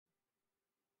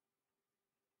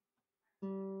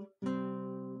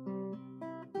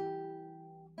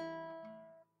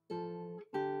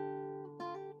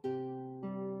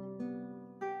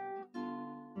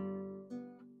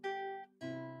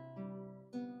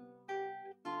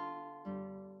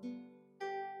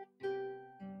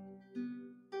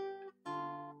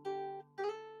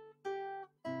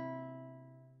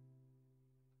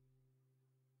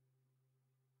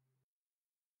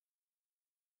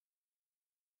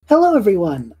Hello,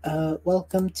 everyone.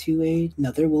 Welcome to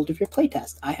another World of Your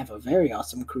playtest. I have a very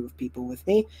awesome crew of people with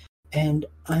me, and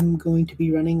I'm going to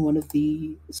be running one of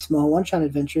the small one-shot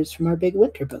adventures from our big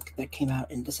winter book that came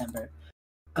out in December.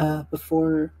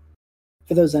 For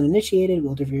those uninitiated,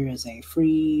 Wilderveer is a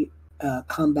free,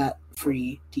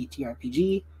 combat-free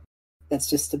TTRPG that's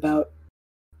just about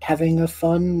having a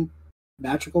fun,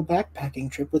 magical backpacking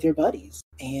trip with your buddies.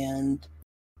 And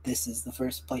this is the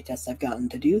first playtest I've gotten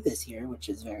to do this year, which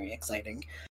is very exciting.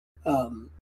 For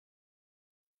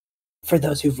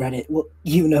those who've read it,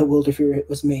 you know Wilderveer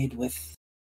was made with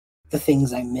the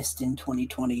things I missed in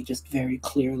 2020 just very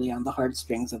clearly on the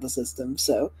heartstrings of the system,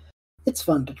 so it's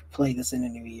fun to play this in a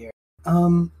new year.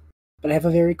 But I have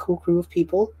a very cool crew of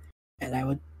people, and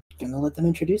I'm gonna let them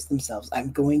introduce themselves.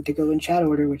 I'm going to go in chat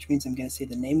order, which means I'm gonna say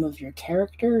the name of your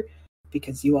character,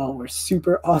 because you all were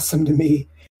super awesome to me,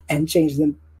 and change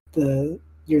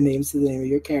your names to the name of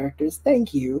your characters.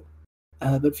 Thank you.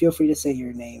 But feel free to say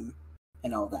your name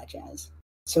and all that jazz.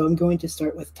 So I'm going to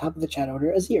start with top of the chat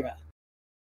order, Azira.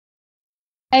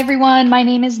 Hi everyone, my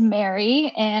name is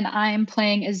Mary, and I'm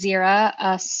playing Azira,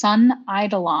 a Sun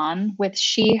Eidolon with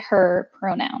she, her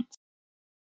pronouns.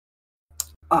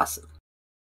 Awesome.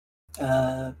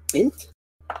 Bint?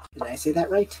 Did I say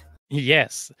that right?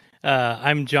 Yes.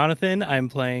 I'm Jonathan. I'm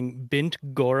playing Bint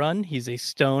Goran. He's a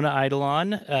stone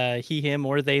eidolon. He, him,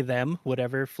 or they, them,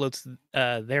 whatever floats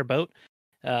their boat.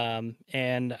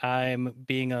 And I'm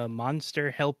being a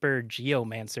monster helper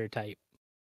geomancer type.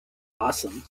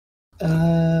 Awesome.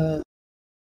 Hywin?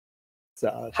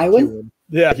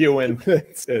 Yeah, Hywin.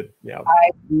 That's it. Yeah.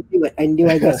 I knew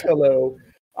I guessed. Hello.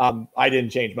 I didn't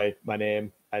change my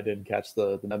name. I didn't catch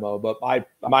the memo, but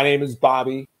my name is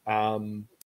Bobby.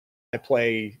 I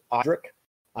play Audric.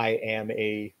 I am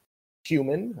a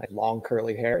human. I have long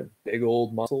curly hair, big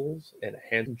old muscles, and a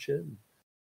handsome chin.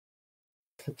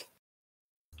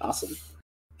 Awesome.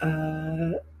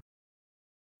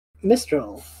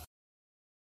 Mistral.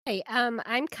 Hey, I'm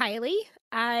Kylie.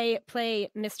 I play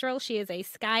Mistral. She is a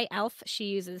sky elf. She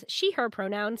uses she, her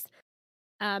pronouns.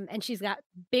 And she's got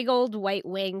big old white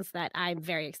wings that I'm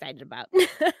very excited about.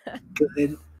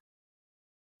 Good.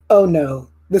 Oh no,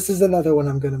 this is another one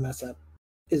I'm going to mess up.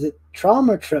 Is it Trom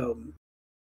or Trom?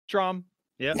 Trom.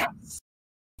 Yep. Yes.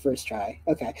 First try.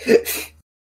 Okay.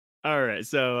 All right.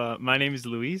 So my name is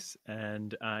Luis,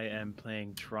 and I am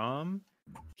playing Trom.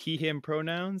 He, him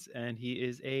pronouns, and he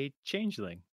is a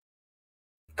changeling.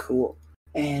 Cool.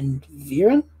 And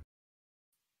Viren?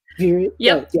 Yep. Oh,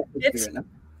 yeah, it's Viren.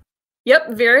 Yep,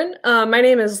 Viren. My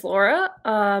name is Laura.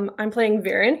 I'm playing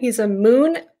Viren. He's a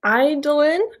moon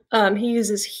eidolon. He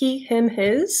uses he, him,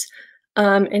 his.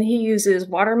 And he uses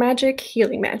water magic,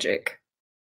 healing magic.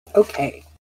 Okay.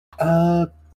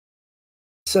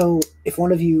 So if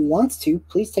one of you wants to,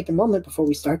 please take a moment before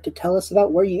we start to tell us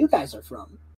about where you guys are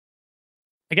from.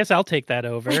 I guess I'll take that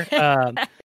over.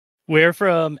 We're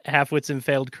from Halfwits and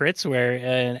Failed Crits. We're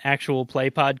an actual play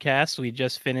podcast. We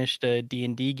just finished a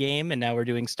D&D game, and now we're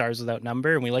doing Stars Without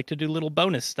Number, and we like to do little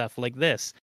bonus stuff like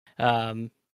this.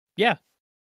 Yeah.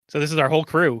 So this is our whole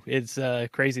crew. It's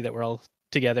crazy that we're all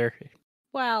together.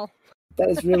 Wow. That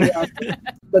is really awesome.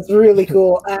 That's really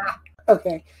cool.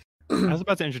 Okay. I was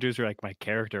about to introduce her like my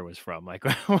character was from, like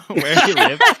where he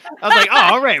lived. I was like, oh,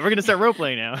 all right, we're gonna start role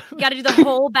playing now. You gotta do the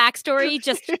whole backstory,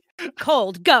 just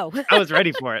cold, go. I was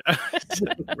ready for it.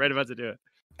 Right about to do it.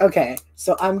 Okay,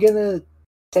 so I'm gonna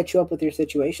set you up with your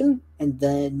situation, and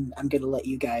then I'm gonna let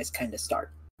you guys kind of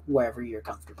start wherever you're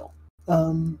comfortable.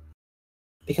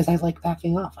 Because I like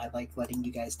backing off. I like letting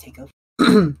you guys take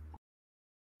over.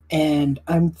 And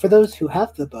for those who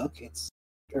have the book,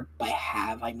 or by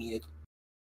have, I mean it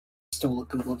stole a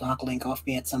Google Doc link off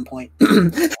me at some point.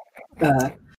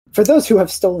 For those who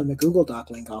have stolen a Google Doc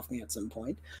link off me at some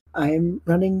point, I'm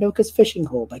running Noka's Fishing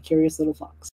Hole by Curious Little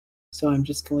Fox. So I'm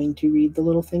just going to read the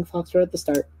little thing Fox wrote at the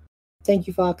start. Thank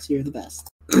you, Fox, you're the best.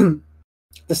 The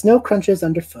snow crunches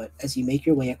underfoot as you make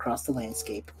your way across the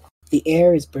landscape. The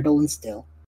air is brittle and still.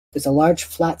 There's a large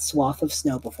flat swath of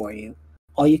snow before you.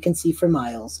 All you can see for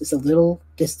miles is a little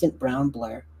distant brown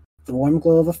blur, the warm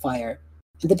glow of a fire,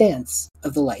 and the dance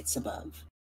of the lights above.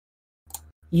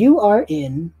 You are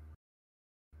in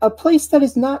a place that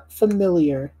is not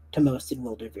familiar to most in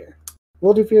Wilderveer.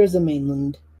 Wilderveer is a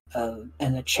mainland and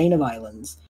a chain of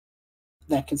islands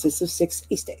that consists of 6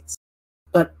 city-states.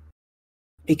 But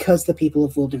because the people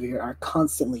of Wilderveer are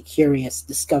constantly curious,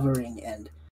 discovering,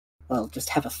 and, well, just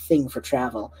have a thing for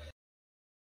travel,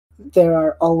 there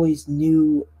are always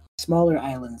new, smaller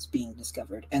islands being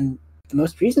discovered, and the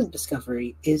most recent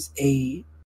discovery is a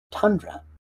tundra,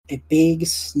 a big,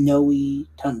 snowy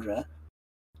tundra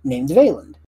named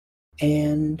Valand.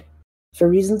 And for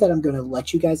reasons that I'm going to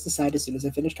let you guys decide as soon as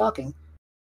I finish talking,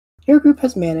 your group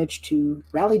has managed to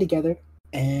rally together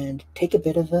and take a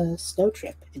bit of a snow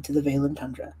trip into the Valen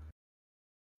Tundra.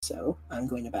 So I'm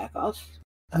going to back off.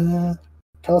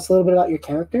 Tell us a little bit about your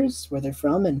characters, where they're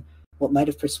from, and what might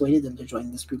have persuaded them to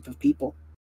join this group of people.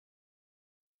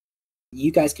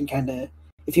 You guys can kind of,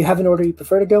 if you have an order you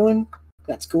prefer to go in,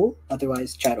 that's cool.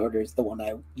 Otherwise, chat order is the one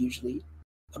I usually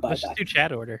abide Let's by. just do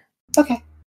chat order. Okay.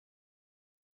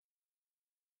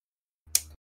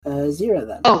 Zero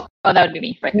then. Oh, that would be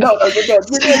me, right? No, you're good.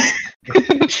 You're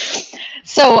good.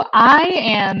 So I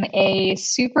am a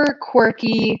super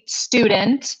quirky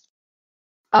student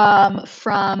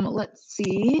from, let's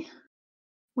see,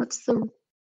 what's the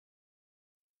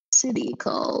city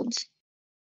called?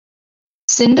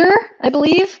 Cinder, I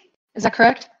believe. Is that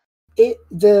correct?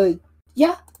 Sindir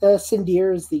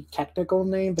is the technical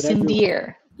name, but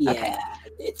Sindir. yeah, Okay.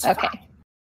 it's Okay. fine.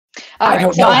 All I right,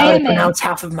 don't so know how I to am pronounce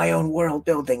half of my own world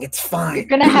building. It's fine. You're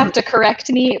gonna have to correct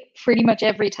me pretty much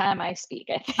every time I speak,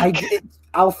 I think.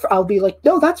 I'll be like,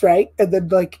 no, that's right, and then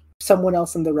like someone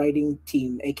else in the writing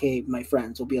team, aka my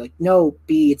friends, will be like, no,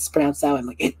 B, it's pronounced out. I'm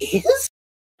like, it is.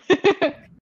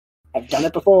 I've done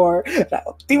it before.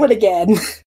 I'll do it again.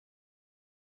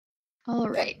 All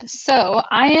right. So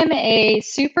I am a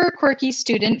super quirky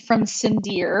student from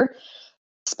Sindir,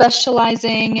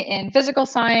 specializing in physical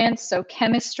science. So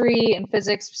chemistry and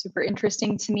physics are super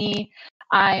interesting to me.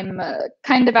 I'm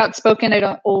kind of outspoken. I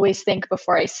don't always think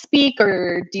before I speak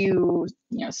or do,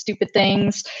 stupid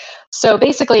things. So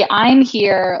basically, I'm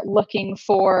here looking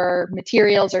for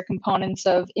materials or components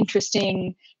of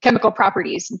interesting chemical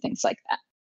properties and things like that.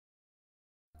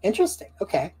 Interesting.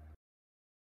 Okay.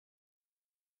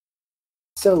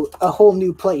 So a whole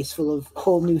new place full of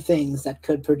whole new things that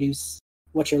could produce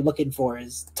what you're looking for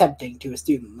is tempting to a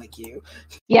student like you.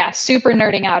 Yeah, super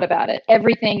nerding out about it.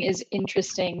 Everything is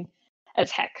interesting as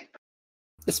heck.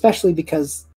 Especially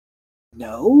because,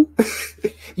 no,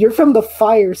 you're from the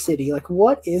Fire City. Like,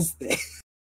 what is this?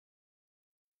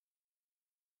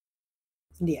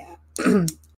 Yeah.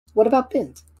 What about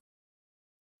Bint?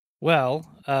 Well,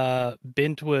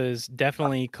 Bint was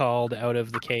definitely called out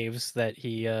of the caves that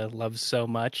he loves so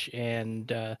much,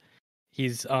 and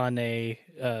he's on a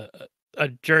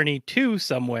journey to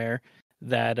somewhere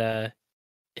that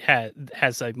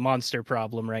has a monster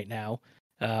problem right now.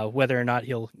 Whether or not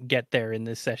he'll get there in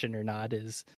this session or not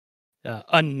is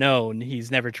unknown. He's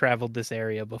never traveled this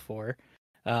area before.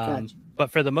 Gotcha.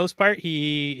 But for the most part,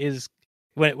 he is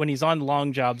when he's on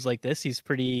long jobs like this, he's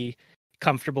pretty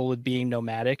comfortable with being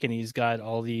nomadic, and he's got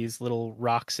all these little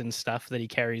rocks and stuff that he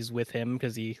carries with him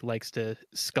because he likes to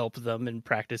sculpt them and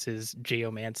practice his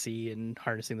geomancy and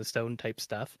harnessing the stone type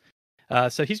stuff.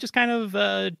 So he's just kind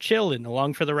of chilling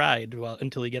along for the ride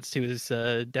until he gets to his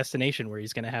destination where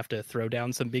he's going to have to throw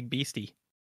down some big beastie.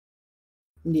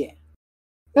 Yeah.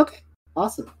 Okay.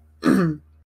 Awesome.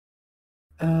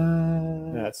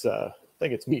 That's I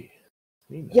think it's me.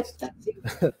 Yep, that's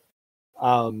it.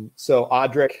 So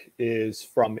Audric is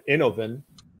from Innovan.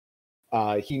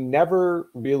 He never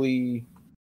really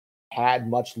had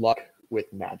much luck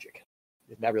with magic.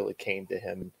 It never really came to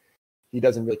him. He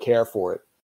doesn't really care for it.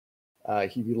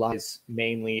 He relies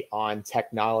mainly on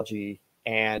technology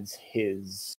and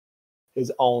his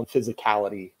own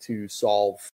physicality to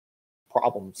solve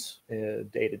problems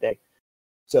day to day.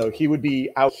 So he would be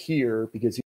out here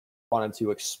because he wanted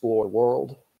to explore the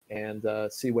world and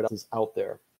see what else is out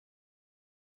there.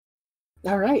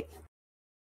 All right.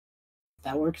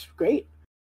 That works great.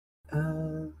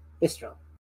 Istro.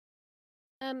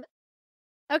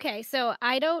 Okay, so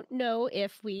I don't know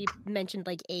if we mentioned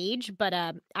like age, but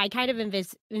I kind of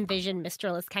envision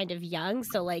Mistral as kind of young,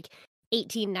 so like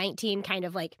 18, 19, kind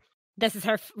of like this is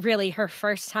her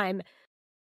first time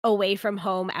away from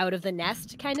home, out of the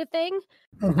nest kind of thing.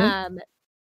 Mm-hmm.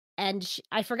 And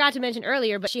I forgot to mention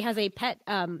earlier, but she has a pet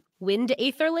wind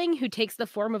aetherling who takes the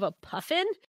form of a puffin.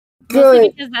 Mostly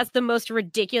Good. because that's the most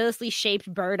ridiculously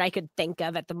shaped bird I could think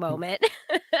of at the moment.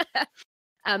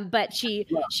 But she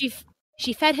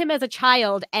fed him as a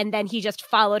child, and then he just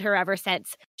followed her ever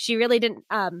since. She really didn't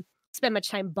spend much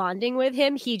time bonding with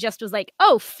him. He just was like,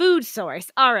 "Oh, food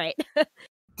source. All right."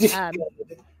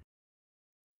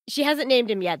 She hasn't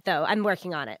named him yet, though. I'm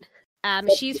working on it.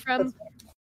 She's from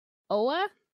Oa.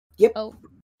 Yep. Oh,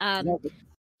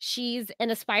 she's an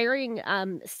aspiring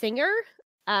singer,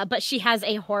 but she has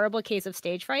a horrible case of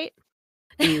stage fright,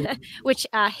 which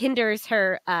hinders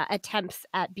her attempts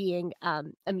at being a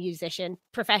musician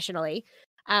professionally.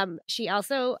 I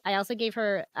also gave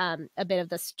her a bit of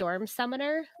the storm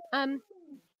summoner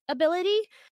ability.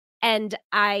 and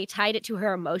I tied it to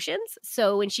her emotions.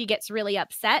 So when she gets really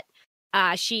upset,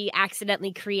 she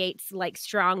accidentally creates like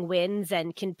strong winds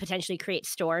and can potentially create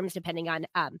storms depending on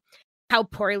how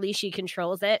poorly she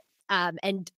controls it.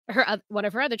 And one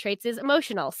of her other traits is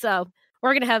emotional. So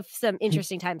we're gonna have some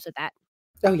interesting times with that.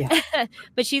 Oh yeah.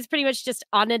 But she's pretty much just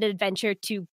on an adventure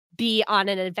to be on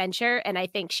an adventure, and I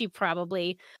think she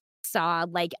probably saw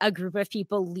like a group of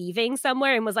people leaving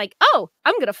somewhere and was like, "Oh,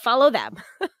 I'm gonna follow them."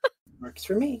 Works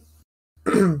for me.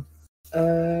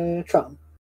 Trom.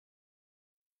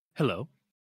 Hello,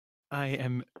 I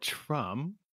am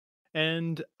Trom,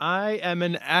 and I am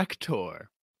an actor.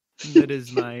 That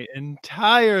is my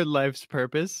entire life's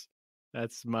purpose.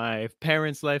 That's my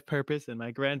parents' life purpose and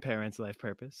my grandparents' life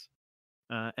purpose.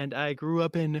 And I grew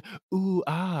up in ooh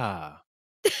ah.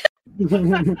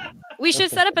 We should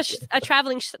set up a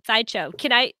traveling sideshow.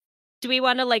 Do we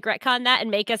want to like retcon that and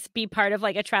make us be part of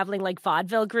like a traveling like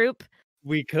vaudeville group?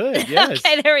 We could, yes.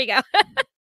 Okay, there we go.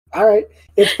 All right.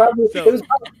 It's probably So-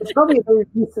 it's probably a very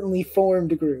recently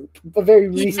formed group, a very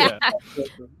recent. group.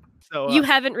 So You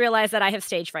haven't realized that I have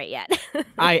stage fright yet.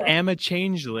 I am a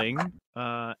changeling,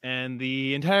 and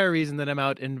the entire reason that I'm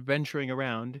out adventuring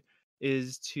around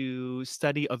is to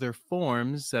study other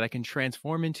forms that I can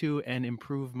transform into and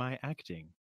improve my acting.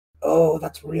 Oh,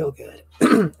 that's real good.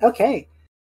 Okay.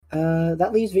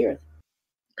 That leaves Viren.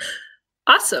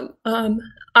 Awesome.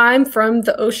 I'm from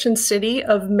the ocean city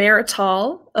of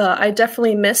Marital. I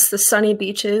definitely miss the sunny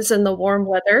beaches and the warm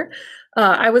weather.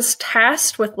 I was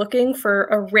tasked with looking for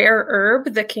a rare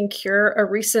herb that can cure a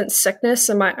recent sickness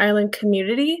in my island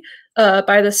community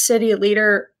by the city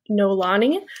leader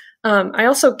Nolani. I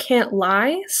also can't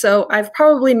lie, so I've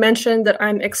probably mentioned that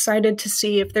I'm excited to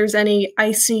see if there's any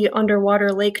icy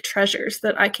underwater lake treasures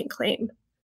that I can claim.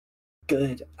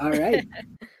 Good. All right.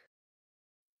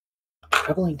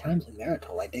 Troubling times in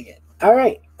Marital, I dig it. All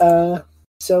right.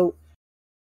 So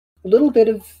a little bit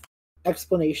of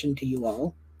explanation to you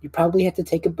all. You probably have to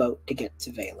take a boat to get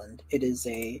to Valand.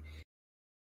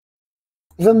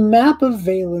 The map of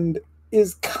Valand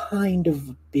is kind of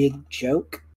a big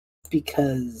joke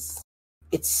because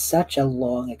it's such a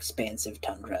long, expansive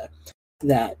tundra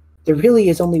that there really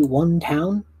is only one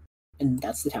town, and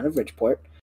that's the town of Ridgeport,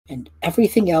 and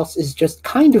everything else is just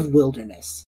kind of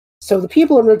wilderness. So the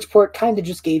people in Ridgeport kind of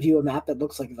just gave you a map that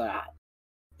looks like that.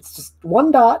 It's just one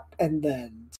dot and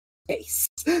then space.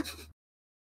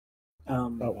 Oh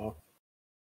wow.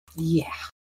 Yeah.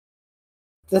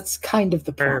 That's kind of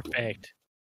the problem.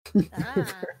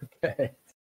 Perfect.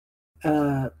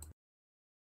 Ah.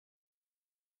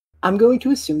 I'm going to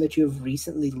assume that you have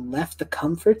recently left the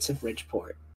comforts of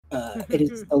Ridgeport. It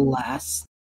is the last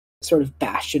sort of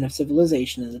bastion of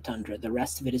civilization in the tundra. The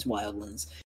rest of it is wildlands.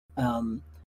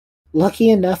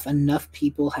 Lucky enough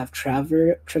people have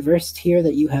traversed here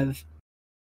that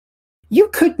you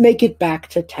could make it back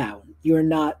to town. You're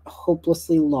not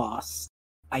hopelessly lost,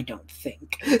 I don't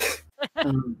think.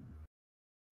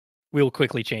 We'll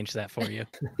quickly change that for you.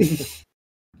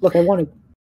 Look,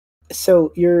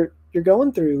 so you're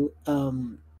going through,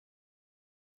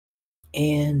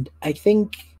 and I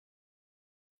think,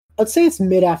 let's say it's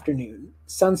mid-afternoon.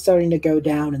 Sun's starting to go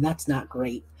down, and that's not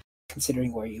great,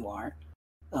 considering where you are.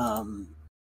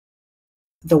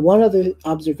 The one other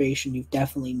observation you've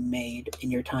definitely made in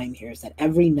your time here is that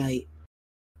every night,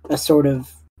 a sort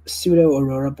of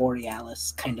pseudo-aurora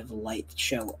borealis kind of light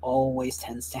show always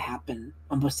tends to happen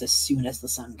almost as soon as the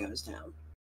sun goes down,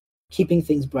 keeping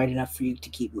things bright enough for you to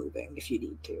keep moving if you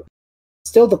need to.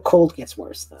 Still, the cold gets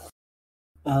worse, though.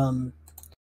 And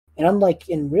unlike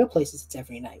in real places, it's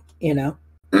every night, you know?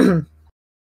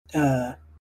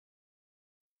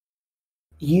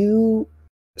 You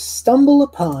stumble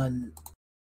upon,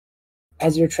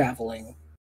 as you're traveling,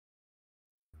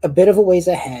 a bit of a ways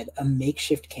ahead, a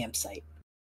makeshift campsite.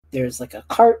 There's like a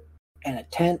cart and a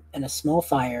tent and a small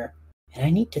fire, and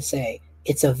I need to say,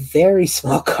 it's a very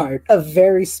small cart, a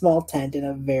very small tent, and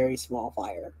a very small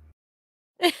fire.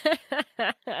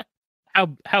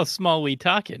 How small we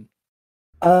talking?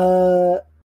 I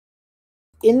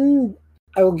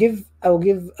will give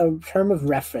a term of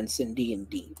reference in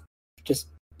D&D, just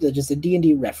a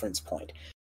D&D reference point.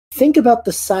 Think about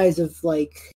the size of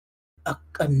like a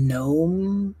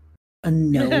gnome. A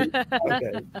gnome.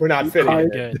 Okay. We're not fitting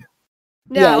Card. it. Good.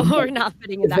 No, Yeah, we're not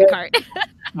fitting in that very- cart.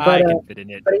 I But, can fit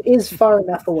in it. but it is far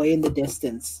enough away in the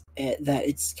distance that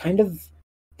it's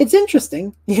it's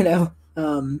interesting, you know.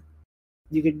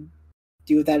 You could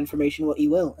do with that information what you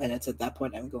will, and it's at that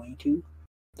point I'm going to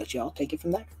let you all take it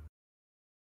from there.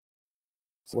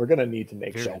 So we're gonna need to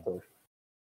make Very- shelter.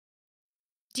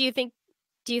 Do you think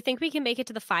we can make it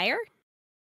to the fire?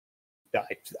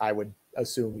 I would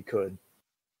assume we could.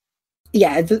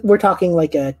 Yeah, we're talking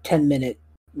like a 10-minute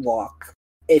walk.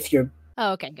 If you're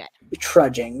Oh, okay, good.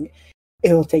 trudging,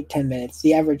 it'll take 10 minutes.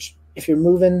 The average, if you're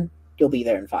moving, you'll be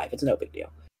there in 5. It's no big deal.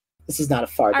 This is not a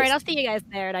far All right, I'll distance. see you guys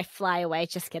there, and I fly away.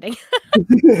 Just kidding.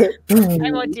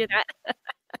 I won't do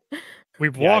that.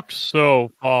 We've Yeah. walked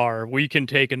so far. We can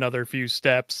take another few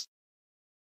steps.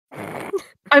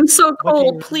 I'm so What do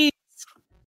cold. you- Please.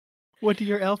 What do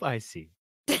your elf eyes see?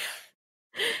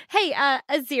 Hey,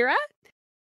 Azira,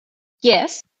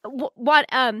 Yes. what?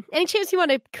 Any chance you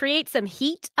want to create some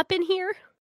heat up in here?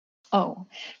 Oh,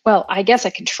 well, I guess I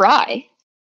could try.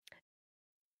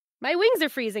 My wings are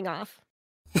freezing off,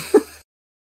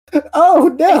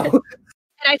 Oh no! and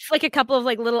I flick a couple of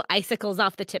like little icicles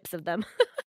off the tips of them.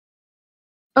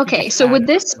 Okay, just so would add,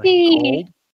 this like, be gold?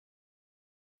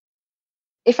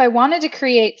 if I wanted to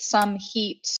create some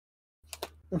heat?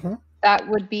 Mhm. That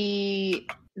would be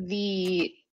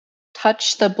the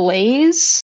touch the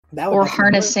blaze That would or definitely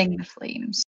work. harnessing the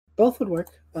flames. Both would work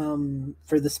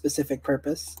for the specific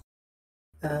purpose.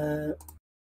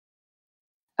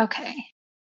 Okay.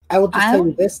 I will just tell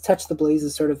you I'll- this: touch the blaze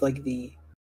is sort of like the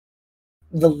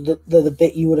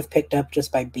bit you would have picked up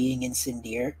just by being in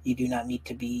Sindir. You do not need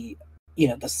to be,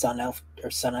 the sun elf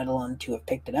or sun eidolon to have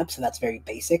picked it up. So that's very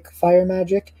basic fire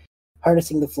magic.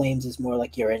 Harnessing the flames is more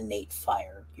like your innate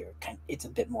fire. It's a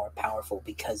bit more powerful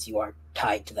because you are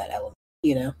tied to that element.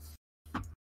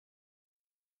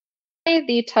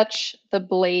 The touch the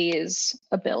blaze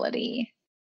ability.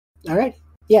 All right.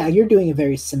 Yeah, you're doing a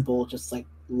very simple, just like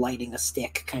lighting a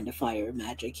stick kind of fire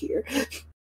magic here.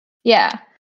 Yeah.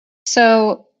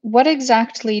 So what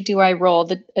exactly do I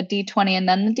roll? A d20 and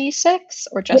then the d6,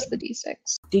 or just the d6?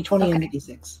 D20 and Okay.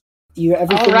 D6.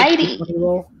 Everything Alrighty. with D20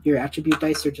 roll, your attribute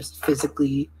dice are just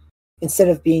physically, instead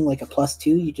of being like a +2,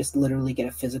 you just literally get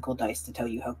a physical dice to tell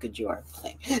you how good you are at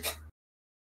playing.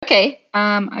 Okay.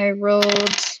 I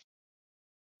rolled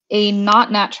a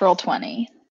not natural 20.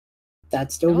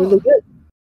 That's still Oh. really good.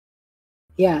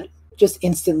 Yeah, just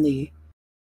instantly.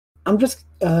 I'm just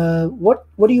what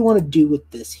do you want to do with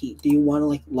this heat? Do you want to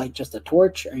like light just a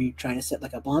torch? Are you trying to set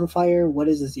like a bonfire? What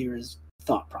is Azira's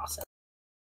thought process?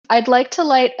 I'd like to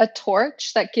light a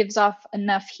torch that gives off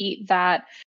enough heat that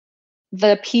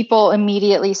the people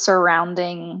immediately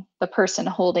surrounding the person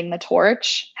holding the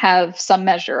torch have some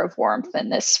measure of warmth in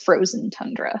this frozen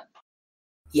tundra.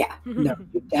 Yeah, no,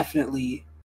 you definitely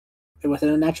within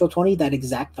a natural 20, that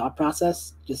exact thought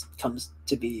process just comes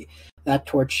to be. That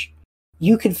torch,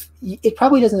 it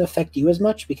probably doesn't affect you as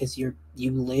much because you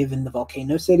live in the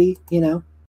volcano city,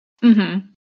 Mm-hmm.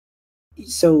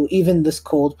 so even this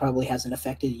cold probably hasn't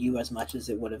affected you as much as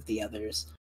it would have the others.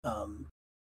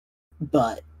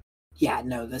 But yeah,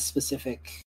 no, this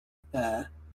specific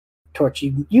torch,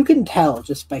 you can tell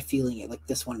just by feeling it, like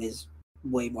this one is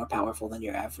way more powerful than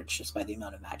your average just by the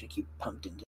amount of magic you pumped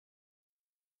into.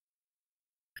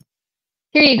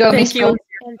 Here you go, Thank Miss Rose.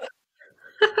 you.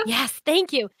 Yes,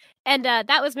 thank you. And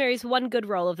that was Mary's one good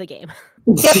roll of the game.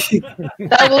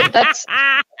 That's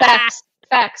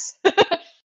facts.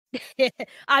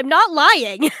 I'm not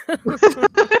lying.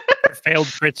 Our failed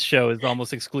crits show is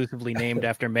almost exclusively named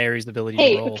after Mary's ability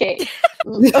Hey, to roll. okay,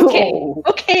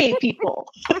 okay, people.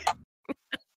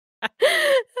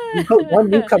 You put one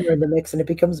newcomer in the mix and it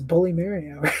becomes Bully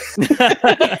Mary hour.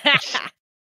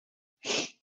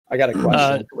 I got a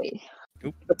question. Wait.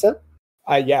 What's up?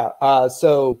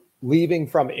 So leaving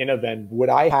from Innoven, would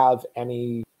I have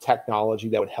any technology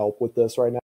that would help with this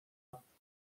right now?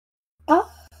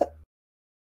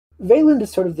 Vayland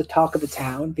is sort of the talk of the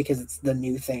town because it's the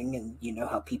new thing, and you know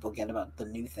how people get about the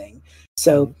new thing.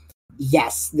 So,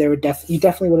 yes, there would you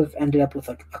definitely would have ended up with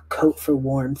like a coat for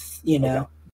warmth, Okay.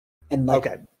 and like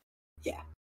Okay. yeah.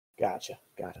 Gotcha.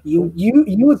 you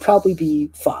would probably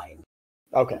be fine.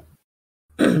 Okay.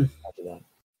 After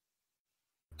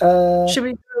that. Should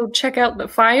we go check out the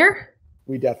fire?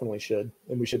 We definitely should,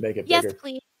 and we should make it Yes, bigger.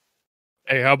 please.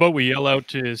 Hey, how about we yell out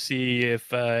to see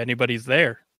if anybody's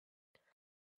there?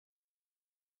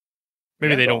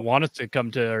 Maybe Yeah, they don't well- want us to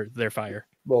come to their fire.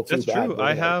 Well, too That's bad. true. We're I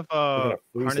gonna- have gonna freeze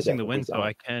to harnessing death the if we wind, so don't.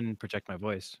 I can project my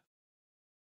voice.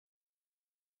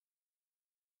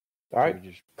 All right, So we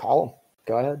just call him.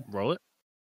 Go ahead. roll it.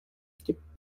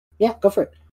 Yeah, go for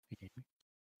it.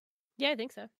 Yeah, I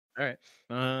think so. All right.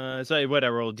 So what I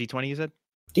rolled D20. You said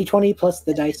D20 plus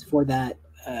the dice for that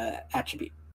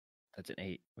attribute. that's an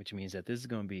 8, which means that this is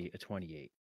going to be a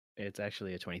 28. It's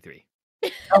actually a 23.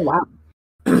 Oh wow.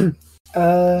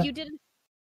 You didn't.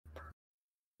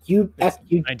 you It's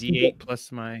you my D8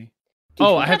 plus my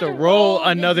Oh, you- I have to roll the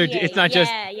another. D8. It's not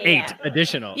just Yeah, 8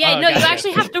 additional. Yeah, Oh, no, you gotcha.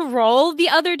 actually have to roll the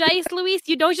other dice, Luis.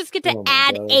 You don't just get to Oh my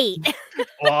add God. 8.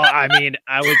 Well, I mean,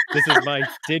 this is my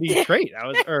city trait.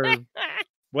 Or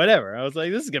whatever. I was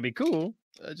like, this is gonna be cool.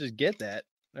 I'll just get that.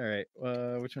 All right.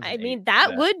 Which one's I an mean, 8?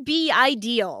 that would be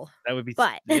ideal. That would be.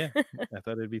 but- Yeah, I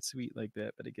thought it'd be sweet like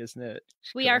that, but I guess not.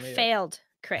 We Fill are me up. failed,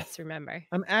 Chris, remember.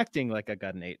 I'm acting like I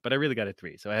got an 8, but I really got a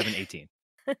 3, so I have an 18.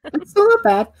 It's still not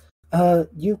bad.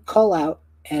 You call out,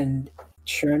 and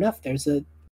sure enough, there's a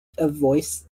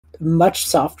voice much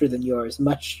softer than yours,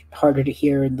 much harder to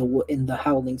hear in the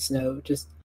howling snow. Just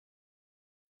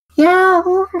yeah.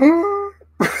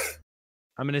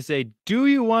 I'm gonna say, do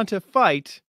you want to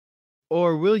fight,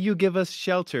 or will you give us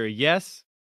shelter? Yes,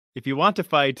 if you want to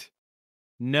fight.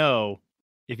 No,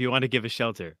 if you want to give us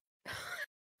shelter.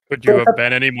 Could you have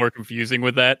been any more confusing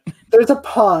with that? There's a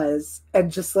pause,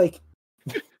 and just like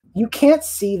you can't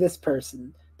see this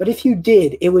person, but if you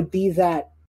did, it would be that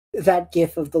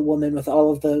gif of the woman with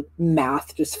all of the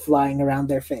math just flying around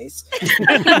their face.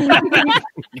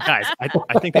 Guys, I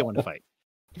think they want to fight.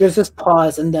 There's this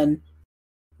pause, and then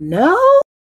no.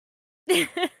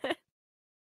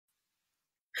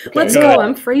 Let's Okay. go.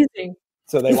 I'm freezing.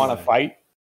 So they want to fight.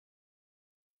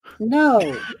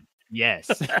 No. Yes.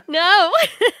 No.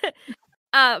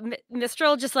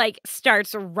 Mistral just like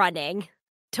starts running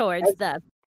towards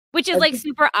which is like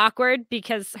super awkward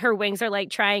because her wings are like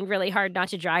trying really hard not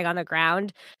to drag on the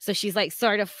ground. So she's like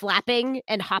sort of flapping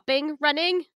and hopping,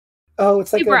 running. Oh,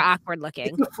 it's like Super a awkward looking.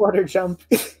 it's a flutter jump.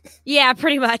 Yeah,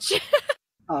 pretty much.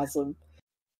 Awesome.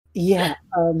 Yeah.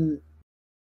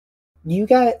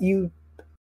 You.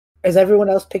 Is everyone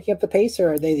else picking up the pace,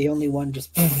 or are they the only one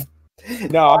just?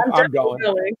 No, I'm definitely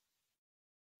going.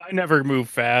 I never move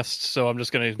fast, so I'm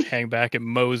just gonna hang back and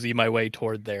mosey my way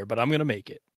toward there. But I'm gonna make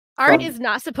it. Art is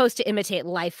not supposed to imitate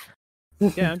life.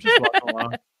 Yeah, I'm just walking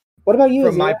along. What about you?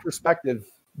 From my Azira? perspective,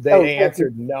 they Oh, okay.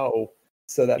 answered no,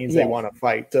 so that means Yes. they want to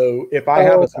fight. So if I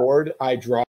have Oh, a sword, I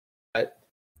draw.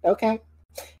 Okay.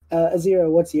 Azira,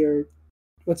 what's your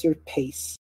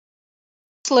pace?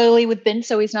 Slowly with Ben,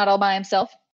 so he's not all by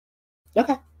himself.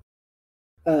 Okay.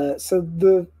 So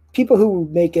the people who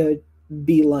make a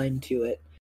beeline to it,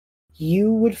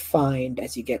 you would find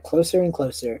as you get closer and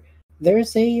closer,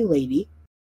 there's a lady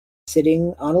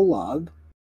sitting on a log,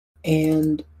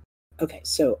 and okay,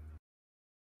 so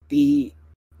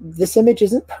this image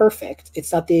isn't perfect.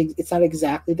 It's not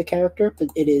exactly the character, but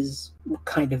it is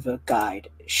kind of a guide.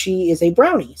 She is a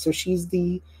brownie, so she's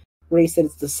the race that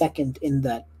is the second in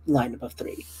that lineup of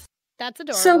 3. That's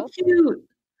adorable. So cute.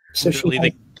 So Literally she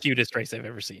the cutest race I've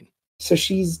ever seen. So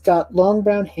she's got long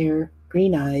brown hair,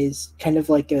 green eyes, kind of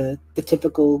like the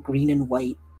typical green and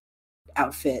white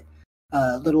outfit.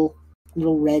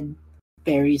 Little red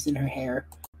berries in her hair,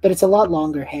 but it's a lot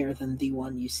longer hair than the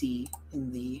one you see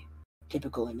in the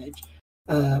typical image.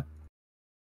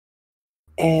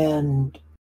 And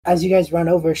as you guys run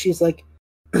over, she's like,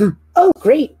 "Oh,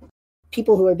 great!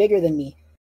 People who are bigger than me.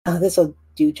 This will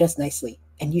do just nicely."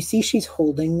 And you see she's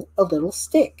holding a little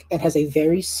stick and has a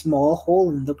very small hole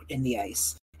in the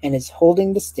ice, and is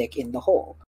holding the stick in the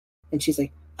hole. And she's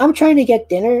like, "I'm trying to get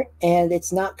dinner, and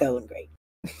it's not going great."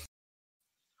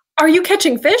 Are you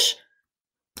catching fish?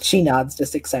 She nods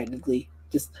just excitedly.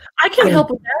 I can help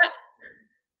with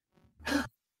that.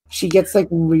 She gets like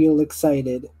real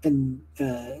excited, and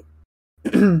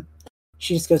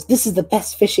she just goes, "This is the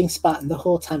best fishing spot in the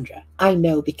whole tundra. I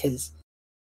know because."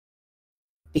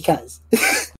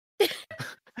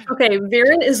 Okay,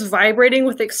 Viren is vibrating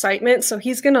with excitement, so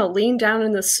he's gonna lean down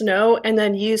in the snow and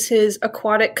then use his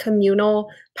aquatic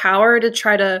communal power to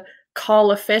try to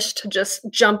call a fish to just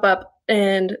jump up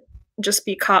and just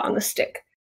be caught on the stick.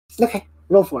 Okay,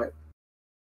 roll for it.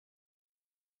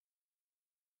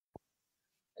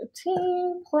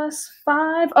 15 plus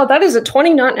 5. Oh, that is a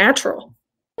 20, not natural.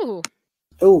 Ooh.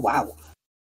 Oh wow.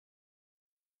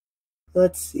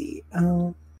 Let's see.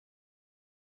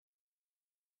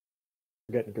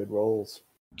 Getting good rolls.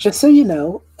 Just so you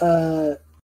know,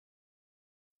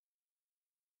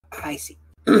 I see.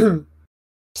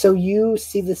 So you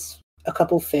see a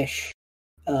couple fish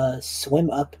swim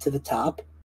up to the top,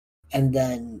 and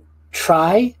then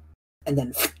try, and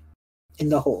then in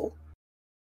the hole,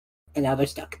 and now they're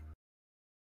stuck,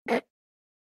 and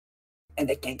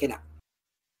they can't get out.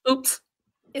 Oops.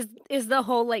 Is the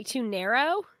hole like too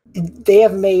narrow? They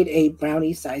have made a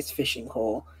brownie-sized fishing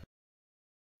hole.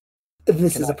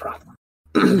 This is a problem.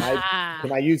 Can Ah.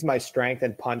 I use my strength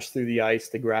and punch through the ice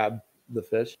to grab the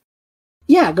fish?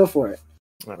 Yeah, go for it.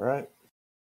 All right.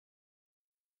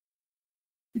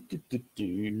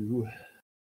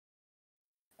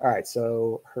 All right,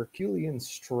 so Herculean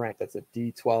strength, that's a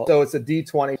D12. So it's a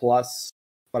D20 plus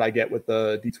what I get with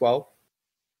the D12,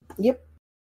 Yep.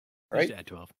 right? Just add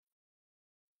 12.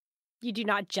 You do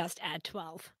not just add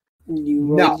 12. You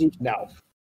No, roll D- no.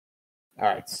 All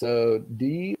right, so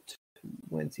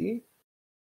D20.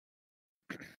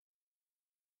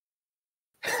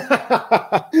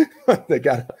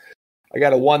 I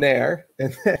got a 1 there.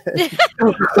 And then,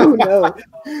 Oh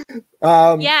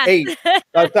no. Yeah. 8.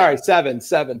 Oh, sorry, 7.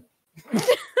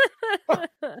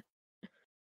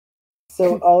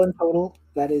 So all in total,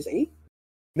 that is 8.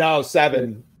 No,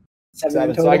 7. 7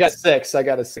 in So total. I got 6. I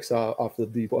got a 6 off the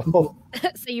D12.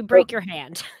 So you break your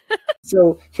hand.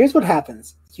 So here's what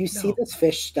happens. You see No. this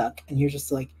fish stuck, and you're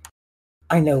just like,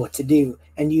 I know what to do.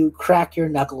 And you crack your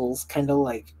knuckles, kind of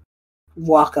like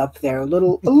walk up there, a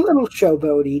little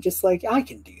showboaty, just like, I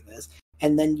can do this.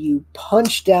 And then you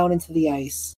punch down into the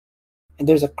ice, and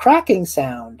there's a cracking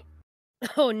sound,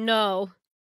 Oh no.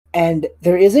 and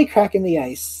there is a crack in the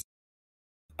ice,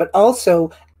 but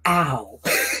also, ow.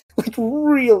 Like,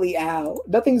 really ow.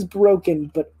 Nothing's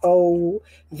broken, but oh,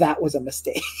 that was a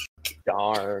mistake.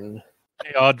 Darn.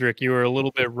 Hey, Audric, you were a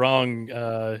little bit wrong.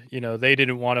 They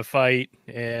didn't want to fight,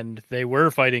 and they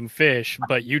were fighting fish,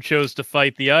 but you chose to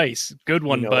fight the ice. Good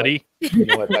one, know what? buddy. You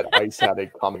know what? That ice had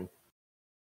it coming.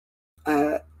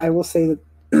 I will say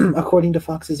that, according to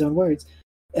Fox's own words,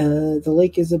 the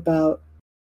lake is about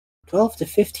 12 to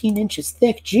 15 inches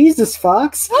thick. Jesus,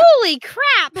 Fox! Holy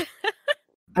crap!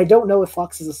 I don't know if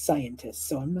Fox is a scientist,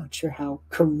 so I'm not sure how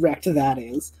correct that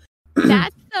is.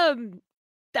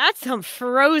 That's some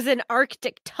frozen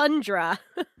Arctic tundra.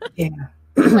 Yeah.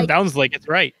 Like Sounds like it's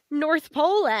right. North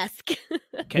Pole-esque.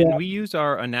 Can Yeah. we use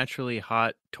our unnaturally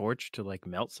hot torch to like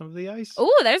melt some of the ice?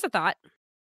 Oh, there's a thought.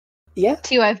 Yeah.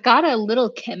 Too, I've got a little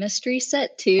chemistry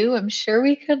set too. I'm sure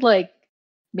we could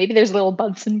maybe there's a little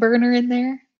Bunsen burner in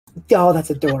there. Oh,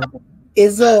 that's adorable.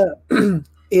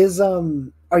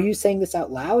 Are you saying this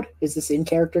out loud? Is this in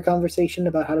character conversation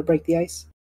about how to break the ice?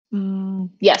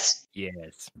 Yes.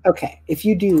 Yes. Okay. If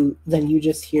you do, then you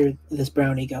just hear this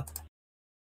brownie go,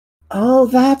 oh,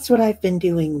 that's what I've been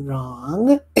doing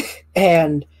wrong.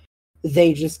 And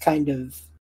they just kind of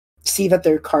see that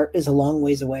their cart is a long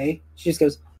ways away. She just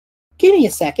goes, give me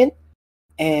a second.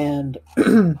 And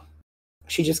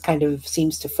she just kind of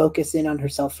seems to focus in on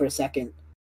herself for a second.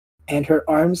 And her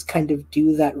arms kind of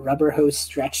do that rubber hose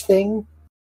stretch thing.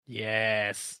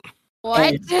 Yes.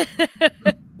 What?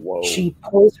 Whoa. She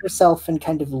pulls herself and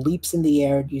kind of leaps in the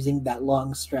air using that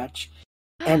long stretch.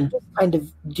 And just kind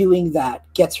of doing that,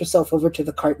 gets herself over to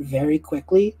the cart very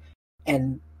quickly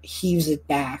and heaves it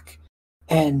back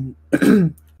and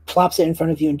plops it in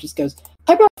front of you and just goes,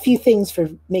 I brought a few things for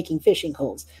making fishing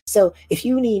holes. So if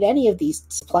you need any of these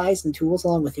supplies and tools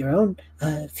along with your own,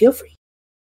 feel free.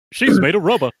 She's made of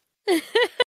rubber.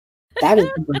 That is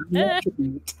a great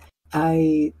attribute.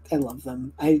 I love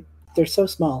them. They're so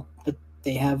small, but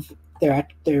they have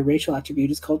their racial attribute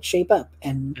is called shape up,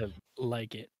 and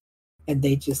Like it.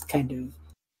 they just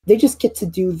get to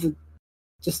do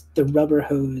the rubber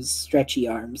hose stretchy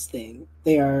arms thing.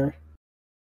 They are.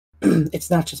 It's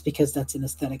not just because that's an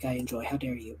aesthetic I enjoy. How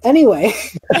dare you? Anyway,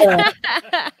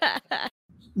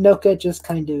 Noka just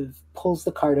kind of pulls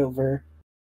the cart over,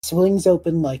 swings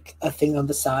open like a thing on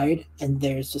the side, and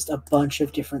there's just a bunch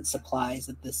of different supplies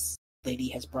that this lady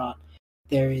has brought.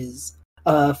 There is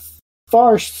a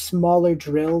far smaller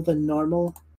drill than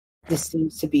normal. This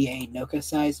seems to be a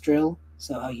Noka-sized drill,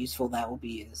 so how useful that will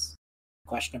be is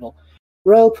questionable.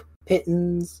 Rope,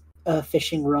 pittons, a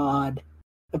fishing rod,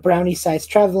 a brownie-sized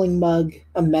traveling mug,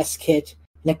 a mess kit,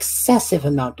 an excessive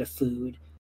amount of food,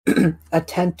 a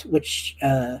tent which,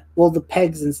 the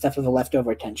pegs and stuff of a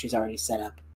leftover tent. She's already set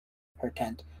up her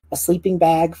tent. A sleeping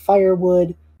bag,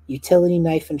 firewood, utility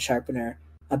knife and sharpener,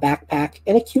 a backpack,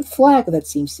 and a cute flag that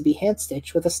seems to be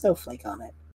hand-stitched with a snowflake on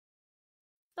it.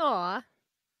 Aw.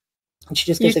 And she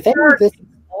just goes, if any of this,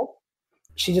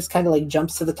 she just kind of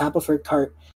jumps to the top of her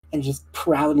cart and just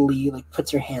proudly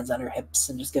puts her hands on her hips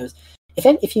and just goes,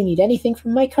 if you need anything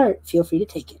from my cart, feel free to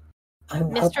take it. I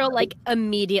will help Mistral out."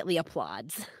 immediately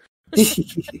applauds.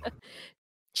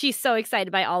 She's so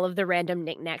excited by all of the random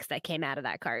knickknacks that came out of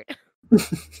that cart.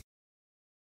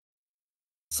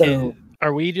 So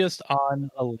Are we just on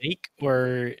a lake,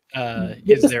 or you're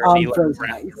is just there on any frozen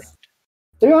ground ice. around?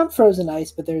 They're on frozen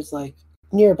ice, but there's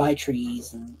nearby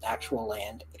trees and actual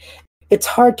land. It's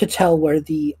hard to tell where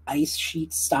the ice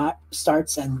sheet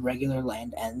starts and regular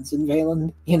land ends in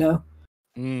Valen, you know?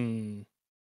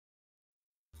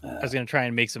 I was gonna try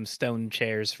and make some stone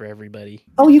chairs for everybody.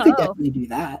 Oh, you could Oh. definitely do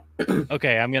that.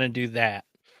 Okay, I'm gonna do that.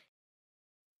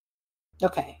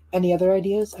 Okay. Any other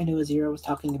ideas? I know Azira was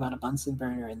talking about a Bunsen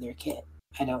burner in their kit.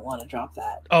 I don't want to drop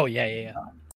that. Oh yeah.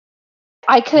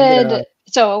 I could. gonna-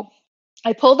 So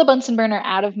I pull the Bunsen burner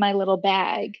out of my little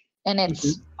bag, and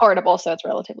it's portable, so it's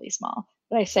relatively small.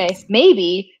 But I say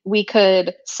maybe we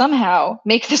could somehow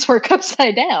make this work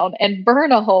upside down and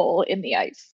burn a hole in the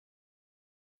ice.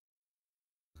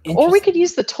 Or we could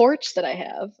use the torch that I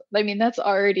have. I mean, that's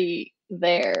already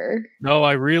there. No,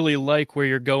 I really like where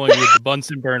you're going with the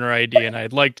Bunsen burner idea, and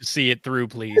I'd like to see it through,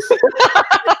 please.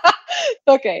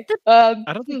 Okay. I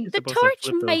don't think you're The supposed to torch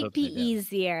flip those might be upside down.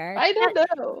 easier. I don't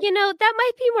That- know. that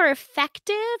might be more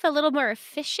effective, a little more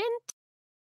efficient.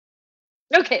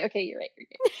 Okay, you're right.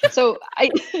 So I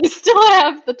still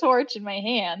have the torch in my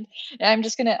hand, and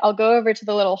I'll go over to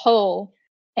the little hole,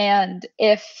 and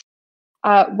if,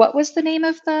 what was the name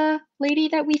of the lady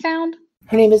that we found?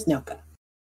 Her name is Noka.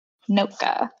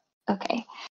 Noka. Okay.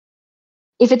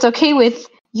 If it's okay with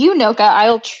you, Noka,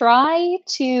 I'll try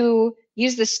to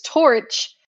use this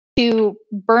torch to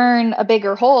burn a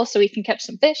bigger hole so we can catch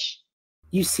some fish.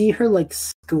 You see her like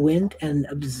squint and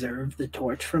observe the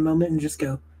torch for a moment and just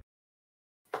go,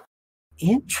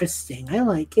 interesting, I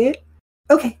like it.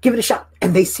 Okay, give it a shot.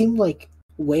 And they seem like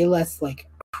way less like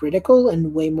critical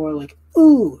and way more like,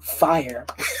 ooh, fire.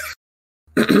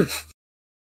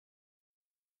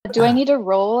 Do I need to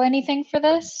roll anything for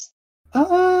this?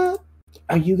 Are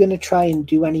you gonna try and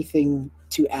do anything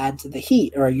to add to the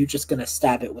heat, or are you just gonna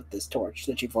stab it with this torch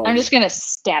that you've already? I'm just gonna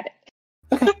stab it.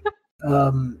 Okay.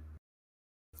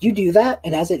 You do that,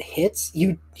 and as it hits,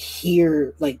 you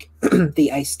hear like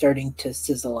the ice starting to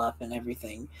sizzle up and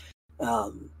everything.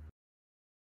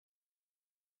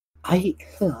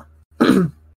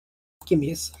 Give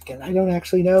me a second. I don't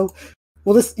actually know.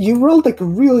 Well, you rolled like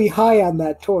really high on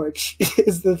that torch,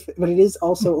 but it is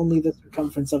also only the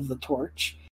circumference of the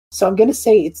torch. So I'm gonna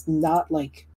say it's not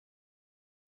like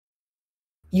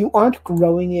you aren't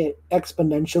growing it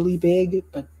exponentially big,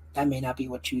 but that may not be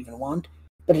what you even want.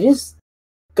 But it is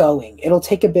going. It'll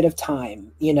take a bit of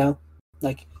time, you know?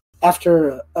 Like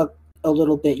after a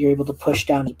little bit you're able to push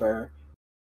down a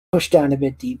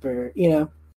bit deeper, you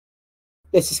know?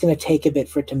 It's just gonna take a bit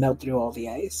for it to melt through all the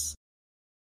ice.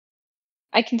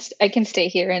 I can stay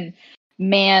here and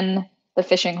man the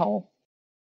fishing hole.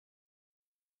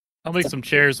 I'll make some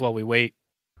chairs while we wait.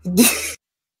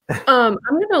 I'm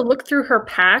gonna look through her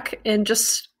pack and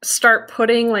just start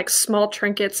putting like small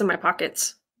trinkets in my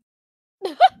pockets.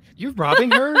 You're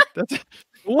robbing her? That's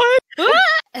What?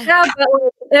 Yeah, but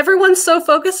like, everyone's so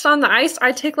focused on the ice.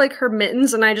 I take like her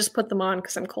mittens and I just put them on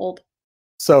because I'm cold.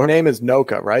 So her name is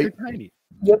Noka, right? You're tiny.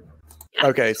 Yep.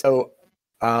 Okay, so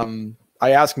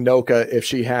I asked Noka if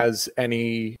she has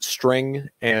any string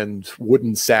and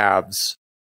wooden salves.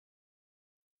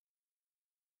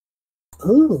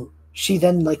 Ooh. She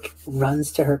then like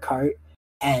runs to her cart,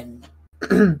 and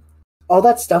all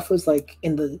that stuff was like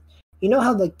in the. You know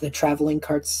how like the traveling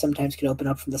carts sometimes can open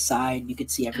up from the side, and you could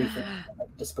see everything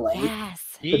like, displayed.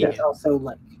 Yes.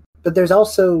 But there's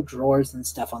also drawers and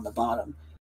stuff on the bottom.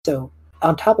 So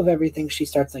on top of everything, she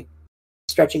starts like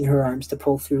stretching her arms to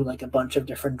pull through like a bunch of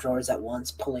different drawers at once,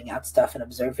 pulling out stuff and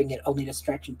observing it, only to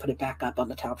stretch and put it back up on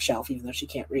the top shelf, even though she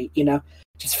can't read, you know,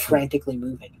 just frantically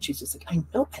moving. And she's just like, I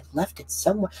know I left it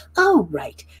somewhere. Oh,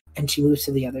 right. And she moves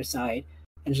to the other side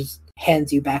and just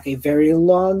hands you back a very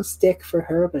long stick for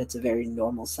her, but it's a very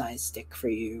normal size stick for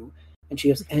you. And she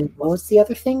goes, and what was the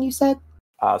other thing you said?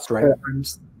 String. Her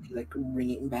arms like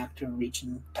ringing back to reach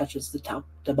and touches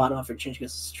the bottom of her chin. She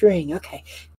goes, string, okay.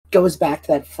 Goes back to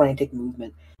that frantic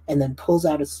movement and then pulls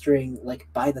out a string like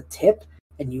by the tip,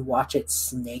 and you watch it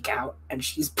snake out, and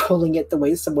she's pulling it the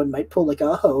way someone might pull like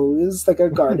a hose, like a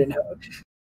garden hose.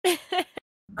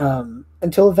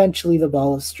 Until eventually the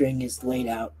ball of string is laid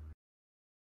out.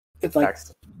 It's like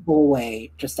Excellent. full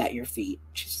way just at your feet.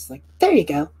 She's just like, there you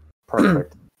go.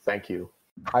 Perfect. Thank you.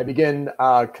 I begin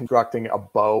constructing a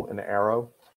bow and arrow.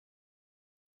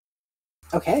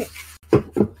 Okay.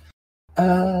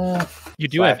 You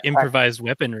do have improvised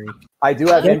weaponry. I do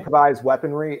have improvised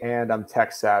weaponry, and I'm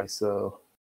tech savvy, so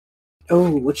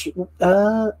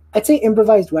I'd say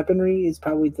improvised weaponry is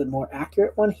probably the more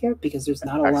accurate one here, because there's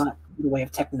not a Excellent. lot in the way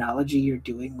of technology you're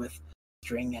doing with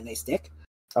string and a stick.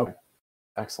 okay.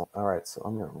 Excellent. All right, so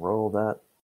I'm gonna roll that.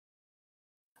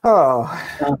 Oh,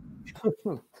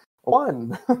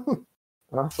 1.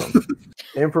 Awesome.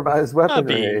 Improvised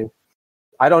weaponry.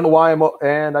 I don't know why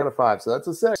and I got a 5, so that's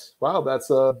a 6. Wow, that's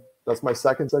my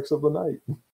second 6 of the night.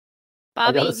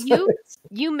 I Bobby, got a 6.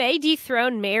 you may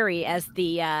dethrone Mary as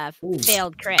the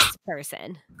failed crits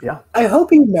person. Yeah. I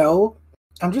hope you know,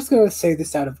 I'm just going to say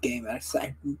this out of game. It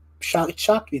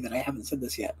shocked me that I haven't said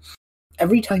this yet.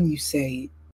 every time you say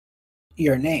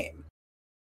your name,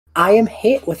 I am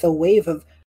hit with a wave of,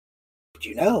 did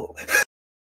you know?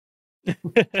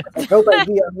 I hope I'd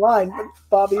be online, but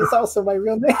Bobby is also my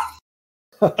real name.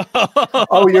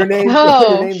 Oh, your name.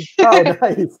 Oh. Your name. Oh,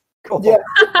 nice. Cool. Yeah,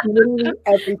 literally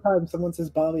every time someone says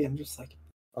Bobby, I'm just like,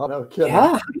 Oh, no kidding.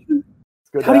 yeah. It's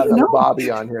good How to do have you another know? Bobby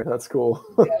on here. That's cool.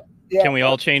 Yeah, Can we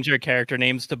all change our character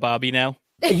names to Bobby now?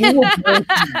 you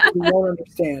won't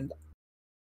understand.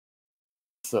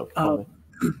 So funny.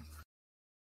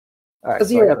 All right, so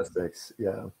I Azira. got a 6.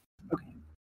 Yeah.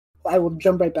 I will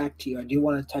jump right back to you. I do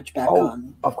want to touch back Oh,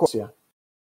 on of course, yeah.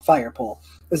 fire pole.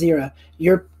 Azira,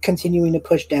 you're continuing to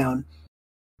push down.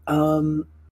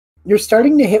 You're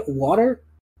starting to hit water,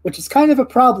 which is kind of a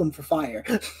problem for fire.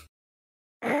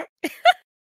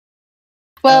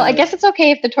 Well, I guess it's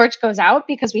okay if the torch goes out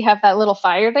because we have that little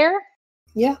fire there,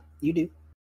 Yeah, you do.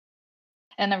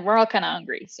 and then we're all kind of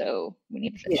hungry, so we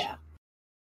need fish. Yeah.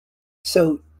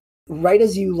 So, right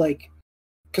as you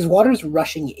because water's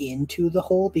rushing into the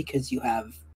hole because you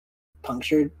have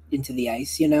punctured into the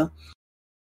ice,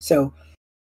 So,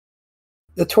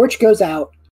 the torch goes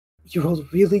out. You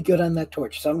rolled really good on that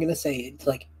torch, so I'm gonna say it's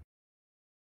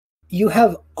you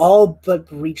have all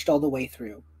but reached all the way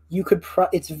through. You could.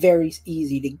 It's very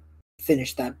easy to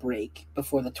finish that break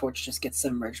before the torch just gets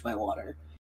submerged by water.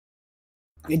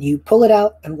 And you pull it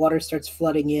out, and water starts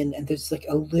flooding in, and there's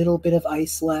a little bit of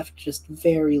ice left, just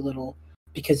very little,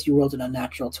 because you rolled an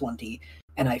unnatural 20.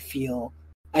 And I feel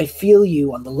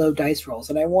you on the low dice rolls,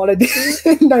 and I want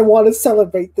to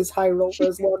celebrate this high roll for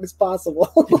as long as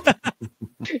possible.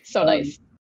 So nice.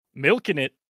 Milking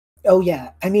it. Oh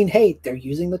yeah, I mean, hey, they're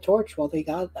using the torch while they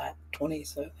got that 20,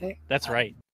 so hey. That's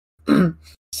right.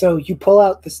 So you pull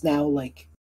out this now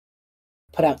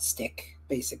put out stick,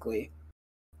 basically.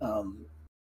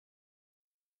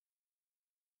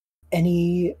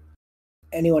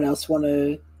 Anyone else want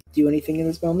to do anything in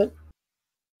this moment?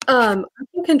 I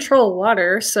can control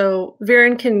water, so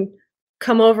Viren can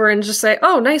come over and just say,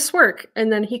 "Oh, nice work,"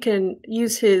 and then he can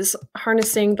use his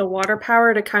harnessing the water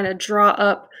power to kind of draw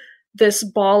up this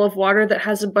ball of water that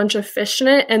has a bunch of fish in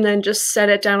it, and then just set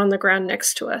it down on the ground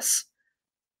next to us.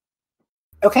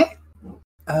 Okay.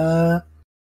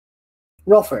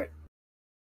 Roll for it.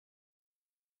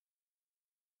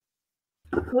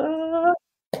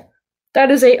 That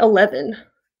is a 11.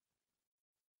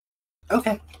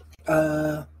 Okay.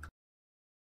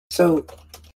 So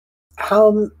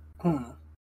how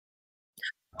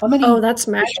many? Oh, that's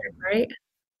magic, right?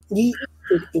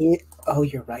 Oh,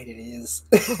 you're right. It is.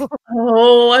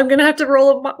 Oh, I'm gonna have to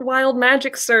roll a wild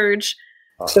magic surge.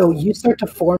 So you start to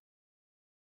form.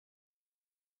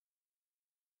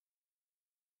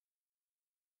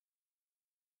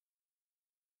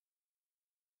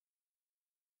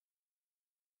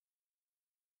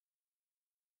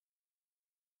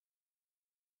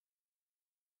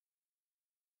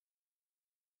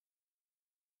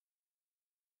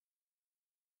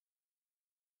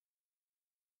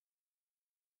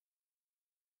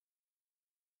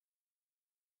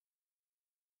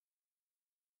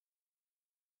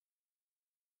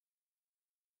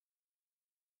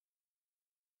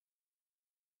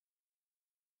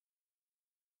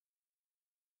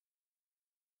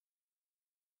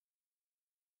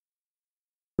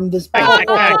 This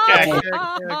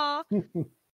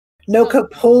Noka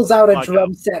pulls out a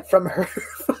drum set from her.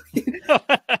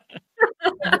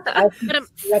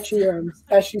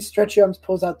 As she stretchy arms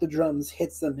pulls out the drums,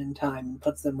 hits them in time, and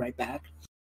puts them right back.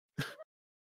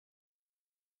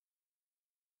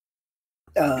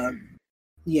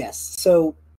 Yes.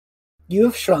 So you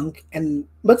have shrunk,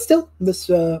 but still,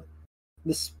 this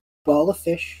ball of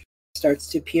fish starts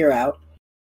to peer out,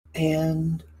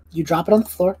 and you drop it on the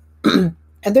floor,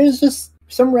 and there's just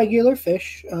some regular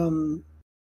fish.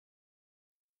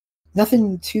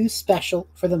 Nothing too special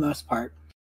for the most part.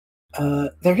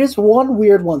 There is one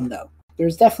weird one though.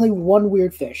 There's definitely one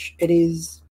weird fish. It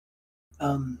is,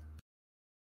 I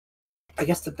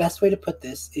guess the best way to put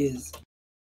this is,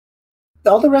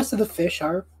 all the rest of the fish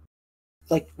are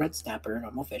like red snapper,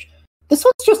 normal fish. This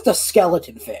one's just a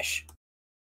skeleton fish.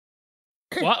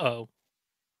 Uh-oh.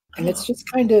 And it's just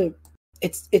kind of,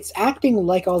 it's acting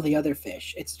like all the other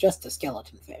fish. It's just a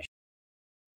skeleton fish.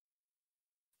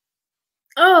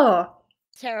 Oh,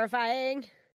 Terrifying.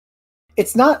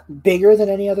 It's not bigger than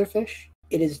any other fish.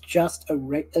 It is just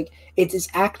it is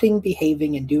acting,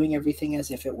 behaving, and doing everything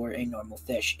as if it were a normal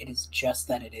fish. It is just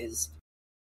that it is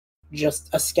just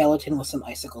a skeleton with some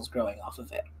icicles growing off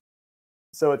of it.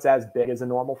 So it's as big as a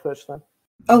normal fish then?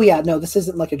 Oh yeah, no, this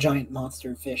isn't like a giant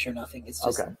monster fish or nothing. It's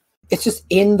just Okay. It's just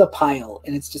in the pile,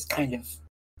 and it's just kind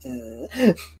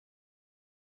of.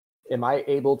 am I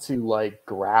able to like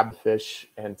grab fish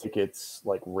and take its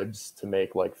like ribs to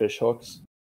make like fish hooks?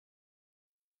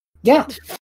 Yeah.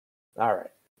 All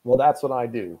right. Well, that's what I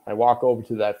do. I walk over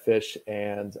to that fish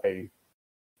and I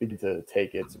begin to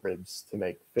take its ribs to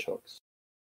make fish hooks.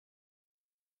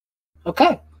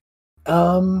 Okay.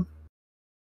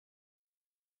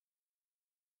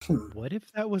 What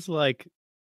if that was like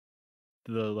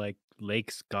the like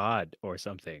lake's god or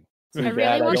something? Too I bad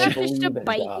really want don't that fish to believe in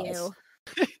bite gods.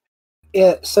 you.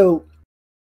 Yeah, so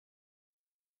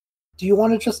do you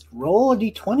want to just roll a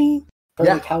d20? For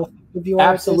Yeah. like how effective you are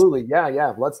at this? Absolutely.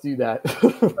 Yeah. Let's do that.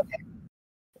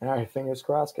 All right. Fingers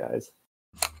crossed, guys.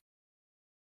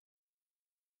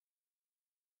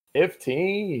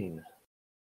 15.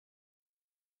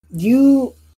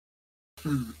 You.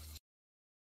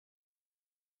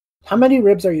 How many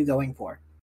ribs are you going for?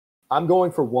 I'm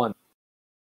going for 1.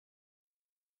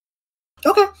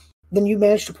 Okay. Then you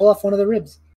managed to pull off one of the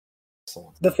ribs.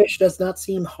 Excellent. The fish does not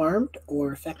seem harmed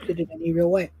or affected in any real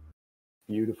way.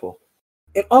 Beautiful.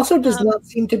 It also does not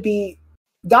seem to be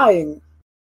dying.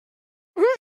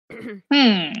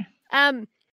 I'm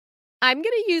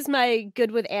gonna use my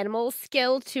good with animals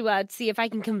skill to see if I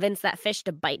can convince that fish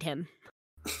to bite him.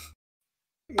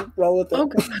 Roll with it.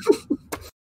 Okay.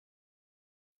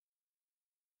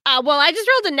 Well, I just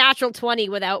rolled a natural 20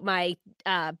 without my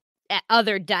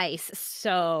other dice,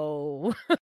 so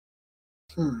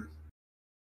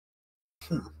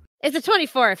it's a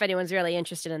 24 if anyone's really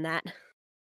interested in that.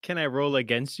 Can I roll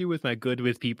against you with my good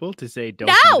with people to say don't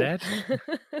No! do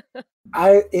that?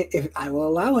 I will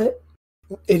allow it.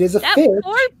 It is a That fish.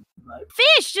 poor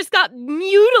fish just got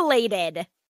mutilated.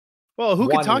 Well, who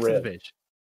can One talk to rib. the fish?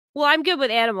 Well, I'm good with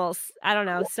animals. I don't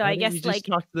know, so Why I didn't guess you just like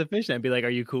talk to the fish and be like, "Are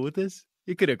you cool with this?"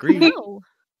 You could agree. no.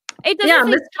 It doesn't Yeah,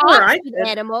 say Mr. talks Right with did.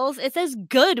 animals. It says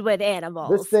good with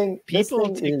animals. This thing People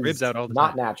this thing take is ribs out all the not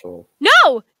time. natural.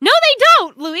 No, they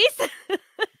don't, Luis.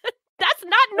 That's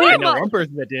not I know normal. one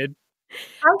person that did.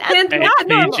 How can That's Hey, not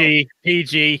normal.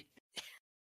 PG.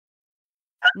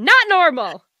 Not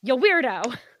normal. You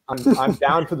weirdo. I'm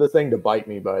down for the thing to bite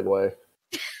me, by the way.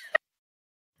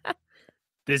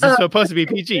 This is supposed to be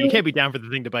PG. You can't be down for the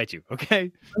thing to bite you,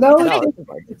 okay? No, No,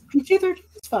 it's PG-13.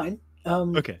 It's fine.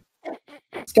 Okay.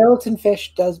 Skeleton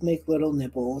fish does make little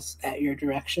nibbles at your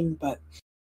direction, but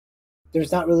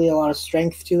there's not really a lot of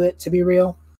strength to it, to be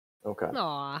real. Okay.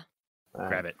 Aw.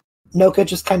 Grab it. Noka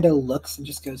just kind of looks and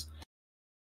just goes,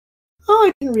 "Oh,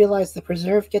 I didn't realize the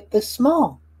preserve get this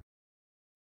small."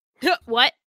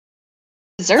 What?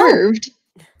 Deserved.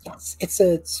 Yes, it's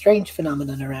a strange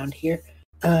phenomenon around here.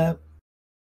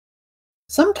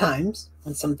 Sometimes,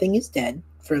 when something is dead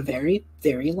for a very,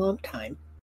 very long time,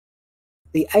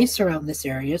 the ice around this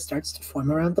area starts to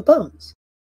form around the bones.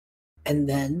 And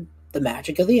then the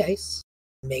magic of the ice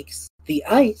makes the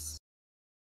ice,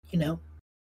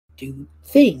 do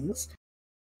things.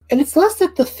 And it's less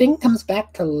that the thing comes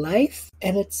back to life,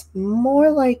 and it's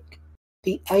more like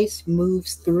the ice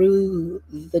moves through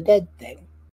the dead thing.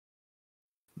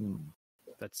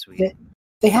 That's sweet. Yeah.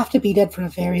 They have to be dead for a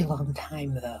very long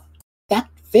time, though. That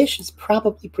fish is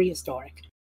probably prehistoric.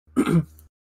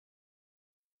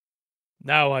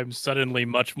 Now I'm suddenly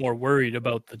much more worried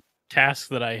about the task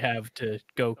that I have to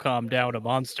go calm down a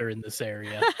monster in this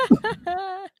area.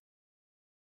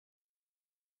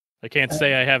 I can't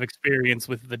say I have experience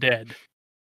with the dead.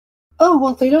 Oh,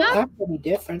 well, they don't act any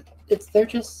different. They're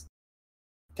just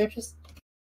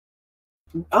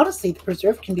honestly, the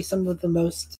preserve can be some of the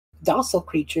most docile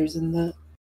creatures in the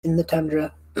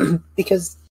tundra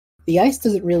because the ice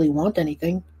doesn't really want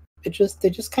anything. They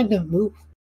just kind of move.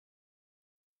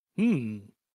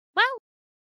 Well,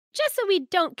 just so we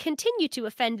don't continue to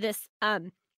offend this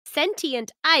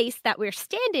sentient ice that we're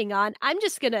standing on, I'm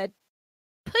just gonna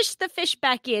push the fish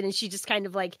back in, and she just kind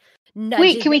of like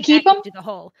nudges. Can we it keep back him? into the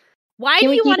hole? Why Can do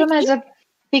we you keep want him to as a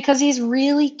because he's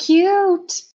really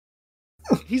cute?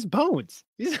 He's bones.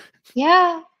 He's...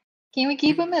 Yeah. Can we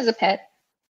keep him as a pet?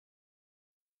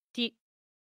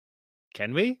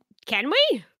 Can we? Can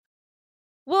we?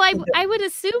 Well, I would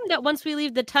assume that once we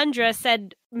leave the tundra,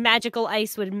 said magical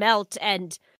ice would melt,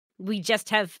 and we just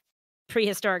have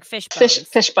prehistoric fish bones.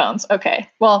 Fish bones. Okay.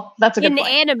 Well, that's a good point.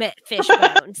 Inanimate fish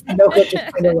bones.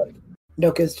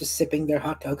 Noka's just sipping their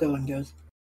hot cocoa and goes,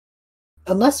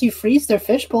 "Unless you freeze their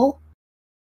fishbowl."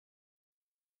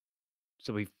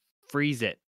 So we freeze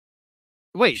it.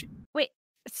 Wait.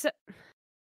 So,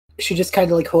 She just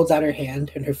kind of like holds out her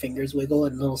hand and her fingers wiggle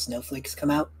and little snowflakes come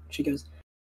out. She goes,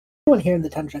 "Everyone here in the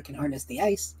tundra can harness the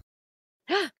ice."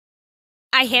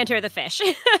 I hand her the fish.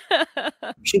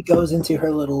 She goes into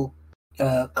her little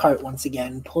cart once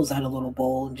again, pulls out a little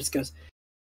bowl, and just goes,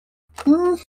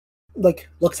 like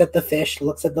looks at the fish,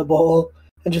 looks at the bowl,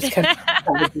 and just kind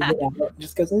of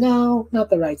just goes, no, not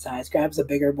the right size. Grabs a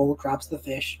bigger bowl, drops the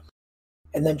fish,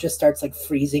 and then just starts like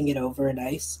freezing it over in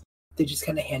ice. They just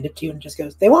kind of hand it to you and just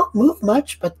goes, they won't move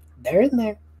much, but they're in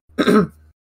there.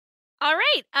 All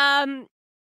right.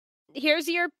 Here's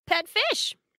your pet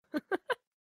fish.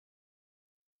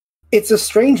 It's a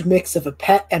strange mix of a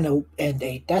pet and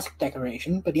a desk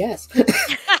decoration, but yes.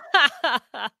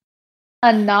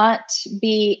 Not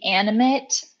be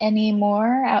animate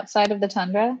anymore outside of the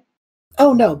tundra?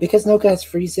 Oh no, because Noka has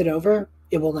freezed it over,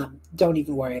 it will not. Don't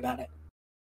even worry about it.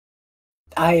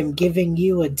 I am giving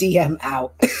you a DM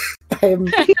out. I am.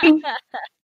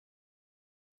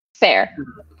 Fair.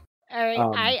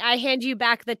 All right, I hand you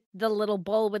back the little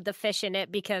bowl with the fish in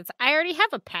it because I already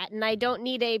have a pet and I don't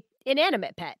need a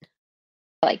inanimate pet.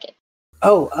 I like it.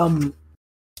 Oh,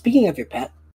 speaking of your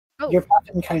pet, Oh. your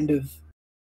puffin kind of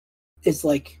is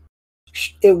like,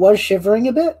 it was shivering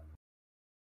a bit,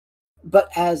 but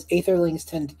as aetherlings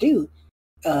tend to do,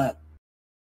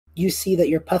 you see that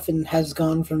your puffin has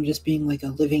gone from just being like a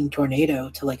living tornado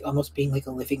to like almost being like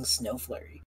a living snow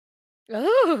flurry.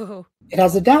 Ooh. It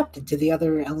has adapted to the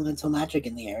other elemental magic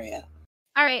in the area.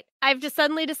 All right, I've just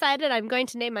suddenly decided I'm going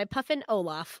to name my puffin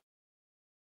Olaf.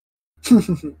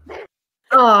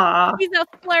 Aw. He's a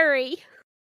flurry.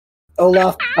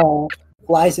 Olaf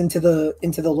flies into the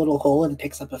little hole and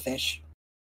picks up a fish.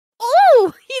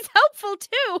 Oh, he's helpful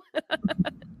too.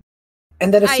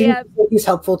 And then as soon as he's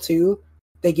helpful too,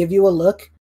 they give you a look,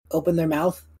 open their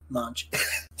mouth, munch.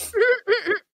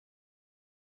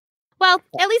 Well,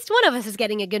 at least one of us is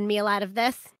getting a good meal out of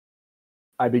this.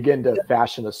 I begin to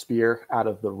fashion a spear out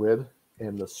of the rib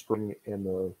and the spring and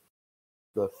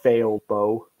the failed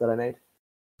bow that I made.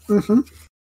 Mm-hmm.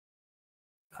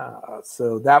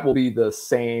 So that will be the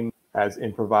same as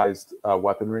improvised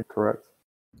weaponry, correct?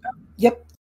 Yep,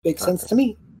 makes sense to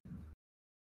me.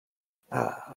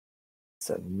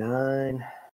 So 9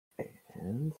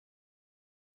 and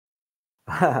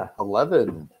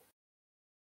 11.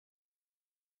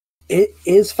 It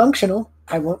is functional.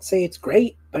 I won't say it's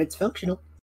great, but it's functional.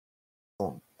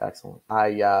 Excellent.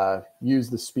 I use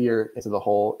the spear into the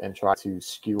hole and try to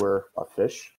skewer a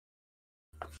fish.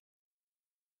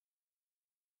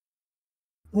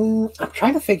 I'm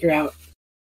trying to figure out.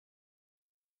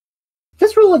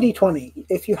 Just roll a d20.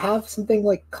 If you have something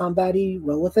like combat-y,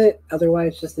 roll with it.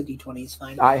 Otherwise, just the d20 is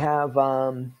fine. I have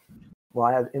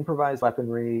I have improvised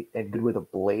weaponry and good with a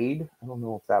blade. I don't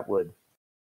know if that would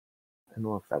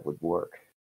work.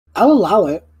 I'll allow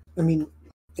it. I mean,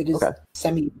 it is Okay.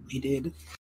 semi-bladed.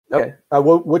 Okay.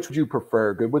 Which would you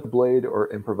prefer, good with blade or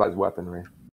improvised weaponry?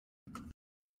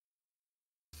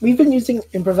 We've been using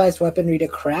improvised weaponry to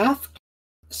craft,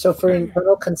 so for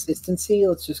internal consistency,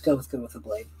 let's just go with good with a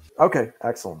blade. Okay,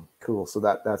 excellent, cool. So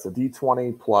that's a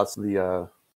d20 plus the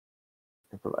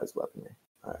improvised weaponry.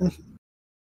 All right.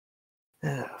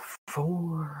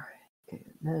 4 and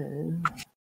then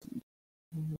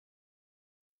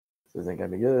this isn't gonna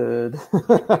be good.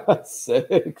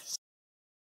 6.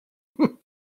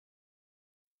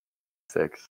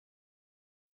 6.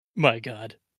 My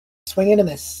God. Swing and a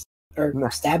miss. Or No.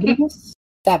 stab and a miss?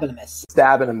 Stab and a miss.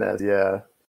 Stab and a miss, yeah.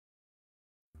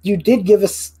 You did give a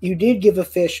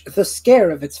fish the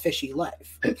scare of its fishy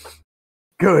life.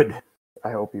 Good.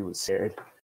 I hope he was scared.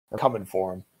 I'm coming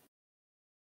for him.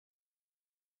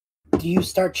 Do you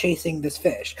start chasing this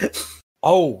fish?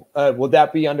 Oh, would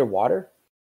that be underwater?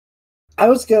 I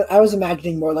was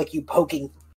imagining more like you poking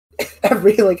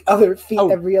every other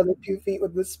 2 feet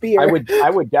with the spear. I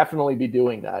would definitely be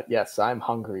doing that. Yes, I'm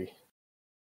hungry.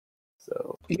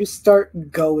 So You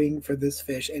start going for this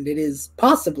fish, and it is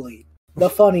possibly the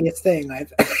funniest thing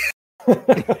that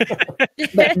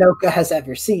Noka has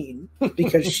ever seen,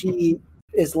 because she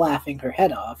is laughing her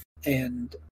head off,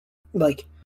 and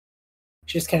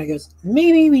she just kind of goes,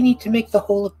 maybe we need to make the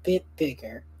hole a bit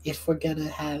bigger if we're gonna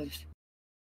have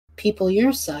people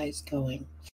your size going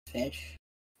fish.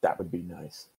 that would be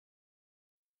nice.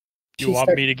 You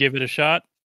want me to give it a shot?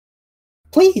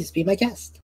 Please be my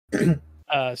guest.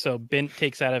 So Bint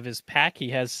takes out of his pack. He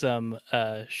has some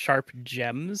sharp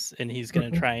gems, and he's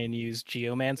going to try and use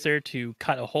Geomancer to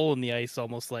cut a hole in the ice,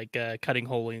 almost like cutting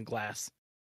hole in glass.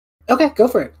 Okay, go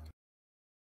for it.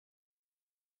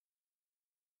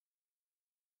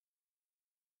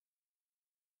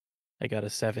 I got a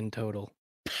 7 total.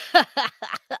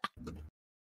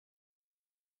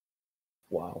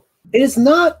 Wow. It is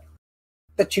not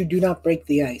that you do not break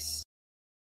the ice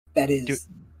that is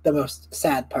the most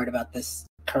sad part about this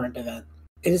current event.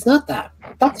 It is not that.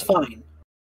 That's fine.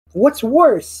 What's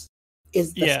worse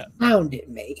is the sound it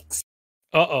makes.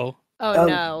 Uh-oh. Oh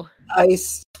no.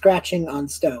 Ice scratching on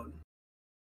stone.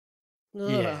 Ugh.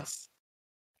 Yes.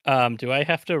 Do I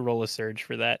have to roll a surge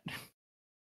for that?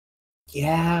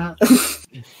 Yeah.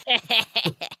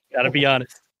 Gotta be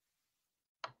honest.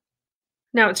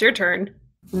 Now it's your turn.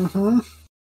 Mm-hmm.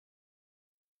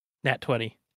 Nat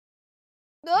 20.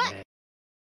 The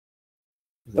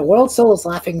world soul is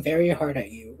laughing very hard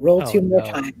at you. Roll Oh, 2 more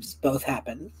no. times. Both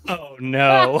happen. Oh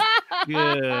no.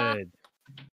 Good.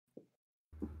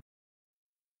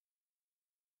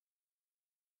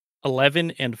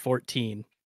 11 and 14.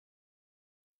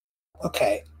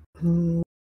 Okay.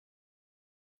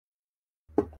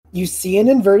 You see an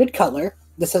inverted color.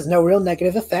 This has no real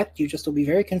negative effect. You just will be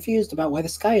very confused about why the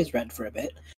sky is red for a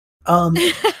bit. And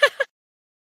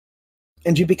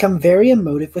you become very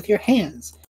emotive with your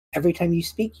hands. Every time you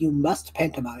speak, you must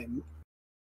pantomime.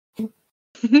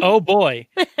 Oh boy.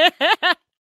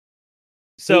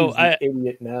 So Who's the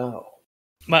idiot now.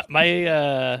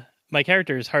 my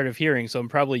character is hard of hearing, so I'm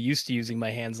probably used to using my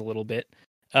hands a little bit.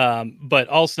 But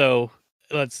also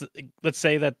let's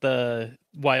say that the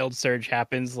wild surge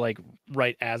happens like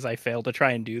right as I fail to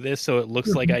try and do this, so it looks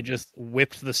like I just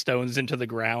whipped the stones into the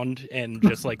ground and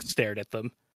just like stared at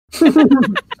them.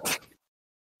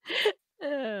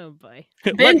 Oh boy.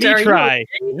 Let Vince, me are you try.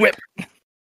 Whip.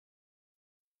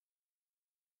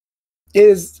 It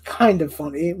is kind of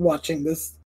funny watching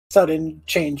this sudden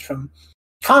change from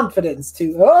confidence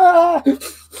to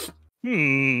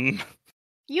Hmm.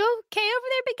 You okay over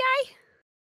there, big guy?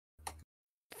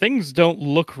 Things don't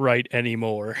look right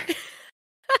anymore.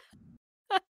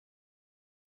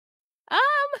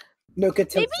 Noka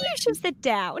tilts Maybe her you should sit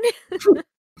down.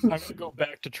 I'm gonna go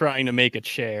back to trying to make a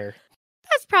chair.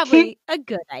 That's probably a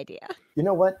good idea. You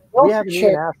know what? Well, We haven't sure.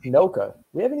 even asked Noka.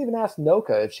 We haven't even asked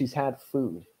Noka if she's had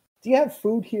food. Do you have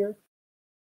food here?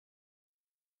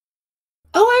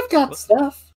 Oh, I've got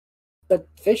stuff. But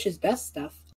fish is best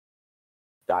stuff.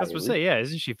 I was gonna say, yeah,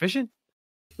 isn't she fishing?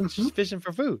 She's fishing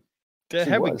for food.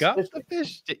 Have we was got fishing. the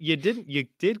fish? You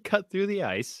did cut through the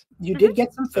ice. You did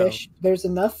get some So- fish. There's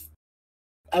enough.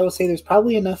 I will say there's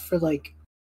probably enough for like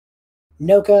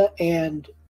Noka and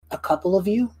a couple of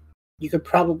you. You could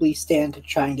probably stand to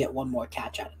try and get one more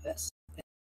catch out of this.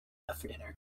 Enough for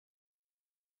dinner.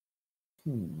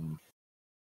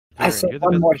 I Aaron, say you're the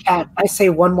one best more fisherman. catch. I say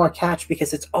one more catch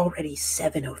because it's already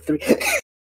 7:03.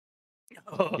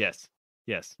 Oh, Yes.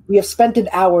 Yes. We have spent an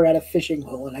hour at a fishing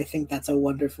hole, and I think that's a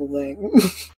wonderful thing.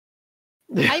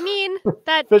 I mean,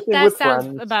 that Fishing with sounds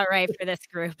friends. about right for this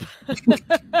group.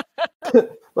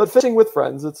 But fishing with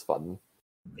friends, it's fun.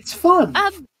 It's fun.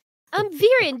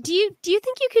 Viren, do you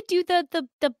think you could do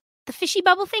the fishy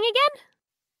bubble thing again?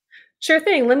 Sure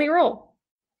thing. Let me roll.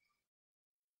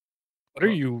 What are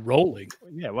you rolling?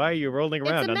 Yeah. Why are you rolling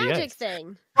around It's a on the magic ice?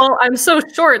 thing. Well, I'm so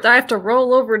short that I have to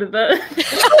roll over to the.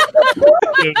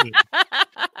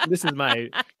 This is my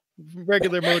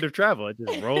regular mode of travel. I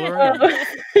just roll around.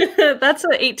 That's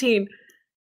an 18.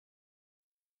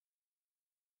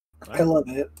 I love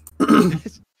it.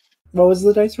 What was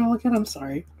the dice roll again? I'm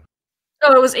sorry.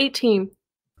 Oh, it was 18.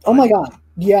 Oh my god.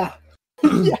 Yeah.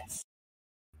 Yes.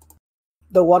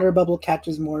 The water bubble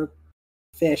catches more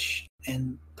fish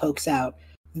and pokes out.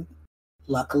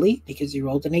 Luckily, because you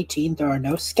rolled an 18, there are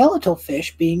no skeletal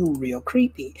fish being real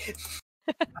creepy.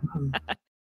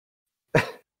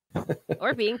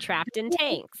 Or being trapped in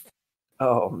tanks.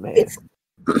 Oh man. It's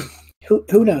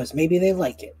who knows? Maybe they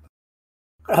like it.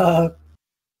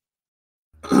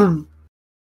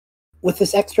 With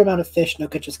this extra amount of fish,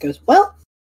 Noka just goes, well,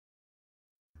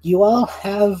 you all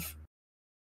have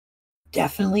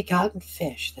definitely gotten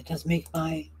fish. That does make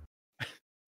my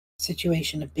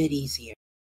situation a bit easier.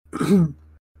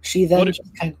 She then just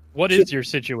kind of, What is your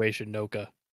situation, Noka?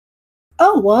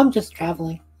 oh, well, I'm just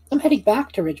traveling. I'm heading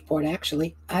back to Ridgeport,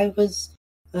 actually. I was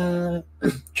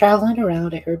traveling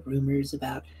around. I heard rumors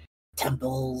about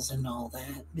temples and all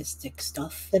that mystic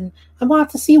stuff, and I wanted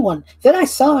to see one. Then I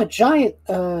saw a giant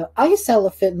ice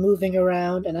elephant moving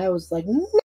around, and I was like,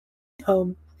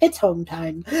 home. It's home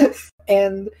time.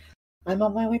 And I'm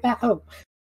on my way back home.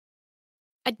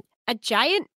 A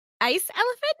giant ice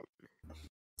elephant?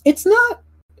 It's not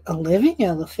a living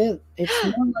elephant. It's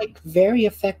more like very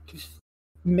effective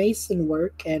mason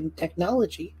work and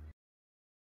technology.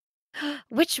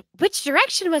 Which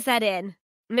direction was that in?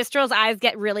 Mistral's eyes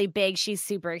get really big. She's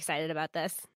super excited about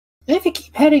this. And if you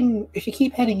keep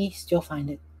heading east, you'll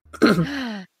find it.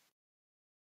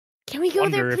 Can we go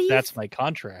Wonder there, if please? that's my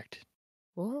contract.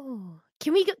 Whoa.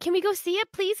 Can we go see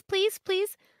it, please, please,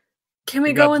 please? Can we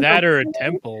You go got in that the or a pool?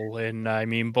 temple, and I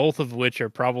mean both of which are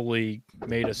probably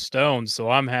made of stone, so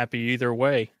I'm happy either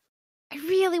way. I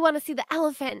really want to see the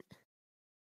elephant.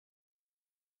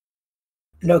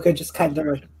 Noka just kind of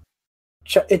like,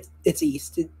 it's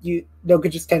east. Noka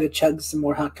just kind of chugs some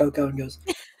more hot cocoa and goes,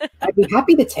 "I'd be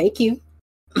happy to take you."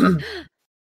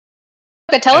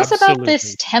 But tell us about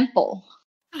this Absolutely. temple.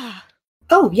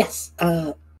 Oh yes,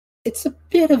 it's a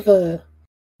bit of a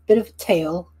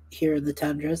tale here in the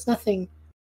tundra. It's nothing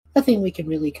we can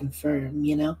really confirm.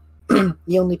 You know,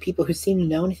 the only people who seem to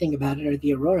know anything about it are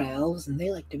the Aurora elves, and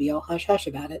they like to be all hush hush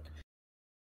about it.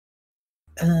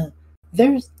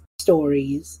 There's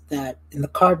stories that in the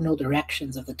cardinal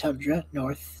directions of the tundra,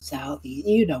 north, south,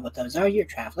 you know what those are. You're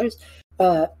travelers.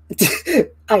 I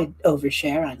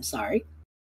overshare. I'm sorry.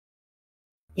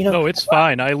 You know, No, it's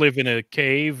fine. I live in a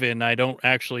cave and I don't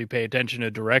actually pay attention to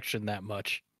direction that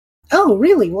much. oh,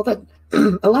 really? Well, then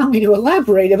allow me to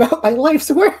elaborate about my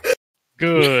life's work.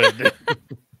 Good.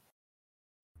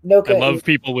 Noka I love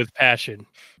people with passion.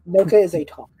 Noka is a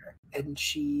talker, and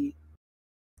she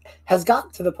has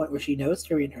gotten to the point where she knows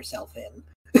to rein herself in.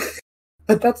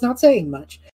 But that's not saying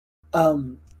much.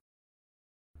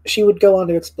 She would go on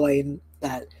to explain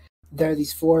that there are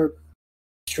these 4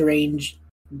 strange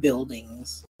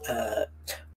buildings.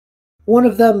 One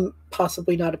of them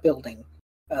possibly not a building.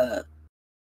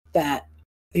 That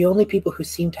the only people who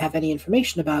seem to have any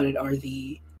information about it are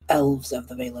the elves of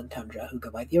the Valen Tundra, who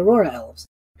go by the Aurora elves,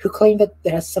 who claim that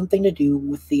it has something to do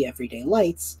with the everyday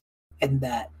lights, and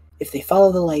that if they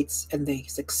follow the lights and they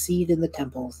succeed in the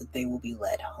temples, that they will be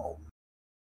led home.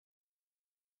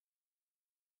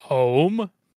 Home?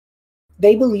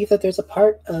 They believe that there's a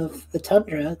part of the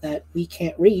tundra that we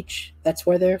can't reach. That's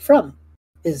where they're from,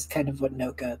 is kind of what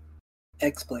Noka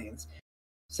explains.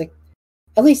 It's like,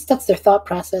 at least that's their thought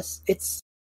process. It's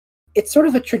sort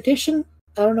of a tradition.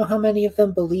 I don't know how many of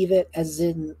them believe it as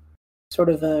in sort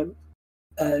of a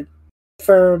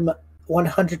firm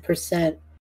 100%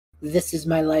 this is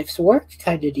my life's work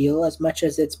kind of deal, as much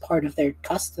as it's part of their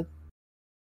custom.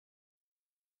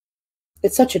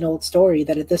 It's such an old story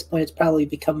that at this point it's probably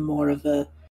become more of a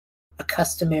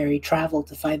customary travel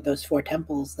to find those 4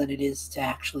 temples than it is to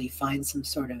actually find some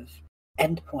sort of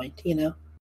endpoint, you know?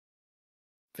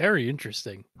 Very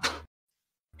interesting.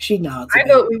 She nods.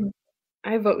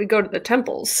 I vote we go to the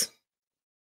temples.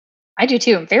 I do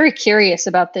too. I'm very curious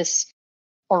about this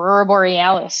Aurora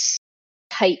Borealis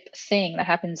type thing that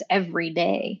happens every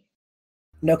day.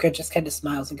 Noka just kind of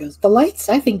smiles and goes, "The lights,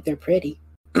 I think they're pretty."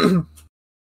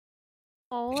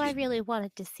 Oh, I really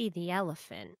wanted to see the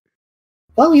elephant.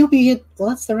 Well,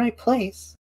 that's the right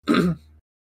place.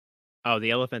 Oh,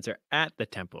 the elephants are at the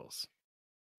temples.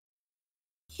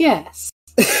 Yes.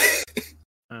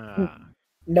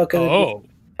 Noka, Oh,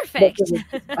 Perfect.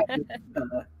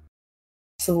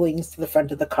 swings to the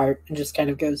front of the cart and just kind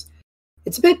of goes,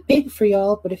 "It's a bit big for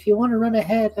y'all, but if you want to run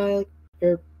ahead, I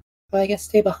guess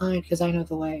stay behind because I know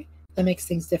the way. That makes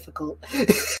things difficult."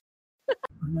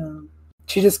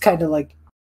 She just kind of like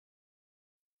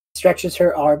stretches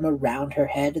her arm around her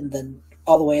head and then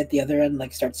all the way at the other end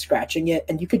like starts scratching it,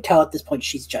 and you could tell at this point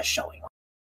she's just showing off.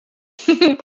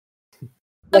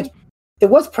 Like, it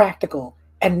was practical,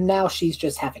 and now she's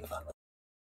just having fun with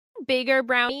it. Bigger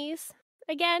brownies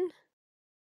again?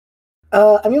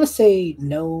 I'm gonna say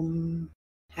gnome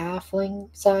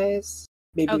halfling size.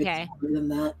 Maybe Okay. it's more than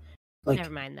that. Like,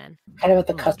 Never mind then. kind of at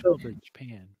the Oh, cusp. over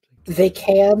Japan. They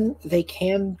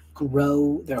can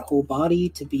grow their whole body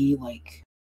to be like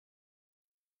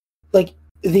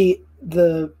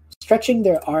the stretching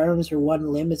their arms or one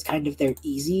limb is kind of their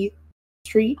easy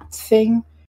street thing.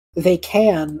 They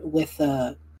can, with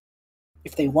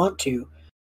if they want to,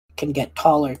 can get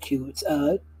taller to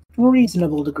a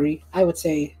reasonable degree. I would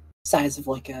say size of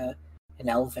like an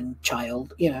elven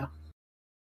child, you know.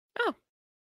 Oh.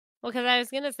 Well, because I was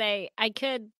going to say, I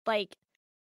could, like,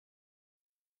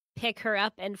 pick her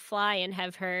up and fly and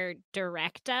have her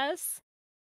direct us.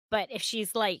 But if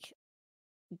she's, like,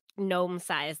 gnome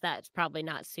size, that's probably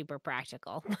not super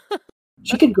practical.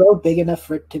 She could grow big enough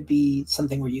for it to be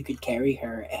something where you could carry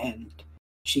her and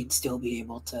she'd still be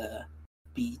able to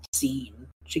be seen.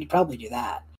 She could probably do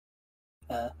that.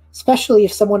 Especially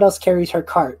if someone else carries her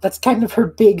cart. That's kind of her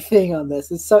big thing on this.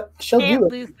 She'll Can't do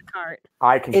it. lose the cart.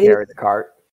 I can It carry the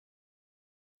cart.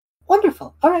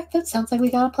 Wonderful. All right, that sounds like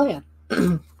we got a plan.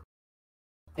 And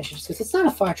she just says, "It's not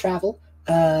a far travel.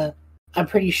 I'm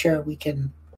pretty sure we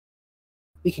can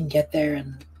get there,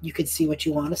 and you can see what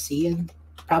you want to see, and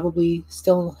probably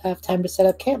still have time to set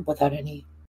up camp without any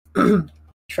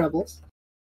troubles."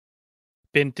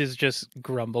 Bint is just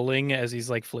grumbling as he's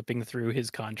like flipping through his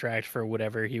contract for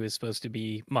whatever he was supposed to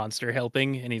be monster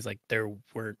helping, and he's like, "There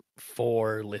weren't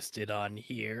 4 listed on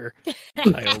here.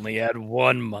 I only had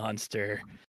 1 monster.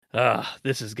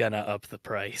 This is gonna up the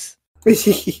price."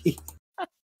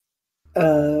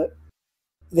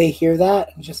 they hear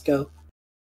that and just go,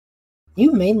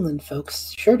 "You mainland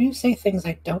folks sure do say things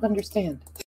I don't understand."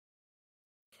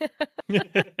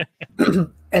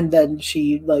 And then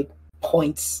she like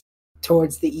points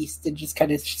towards the east and just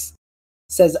kind of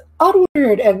says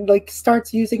onward and like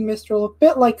starts using Mistral a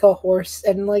bit like a horse,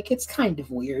 and like it's kind of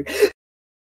weird.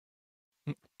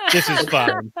 This is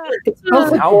fun. It's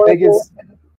both How adorable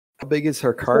big is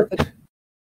her cart?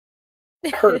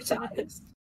 and her size.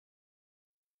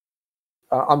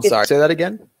 I'm sorry. Say that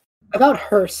again. About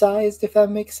her sized, if that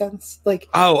makes sense. Like,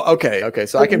 Oh, okay, okay.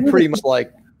 So I can pretty much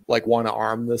like one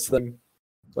arm this thing.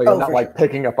 Like Oh, I'm not for like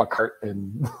picking up a cart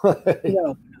and.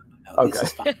 no. This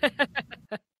is fine.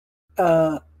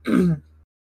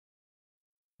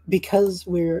 Because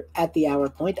we're at the hour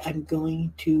point, I'm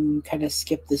going to kind of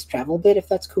skip this travel bit, if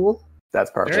that's cool.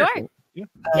 That's perfect. Sure.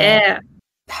 Yeah.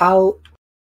 How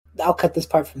I'll cut this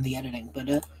part from the editing,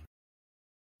 but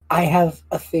I have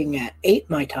a thing at 8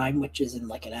 my time, which is in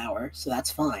like an hour, so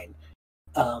that's fine.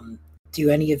 Do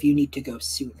any of you need to go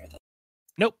sooner than?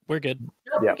 Nope, we're good.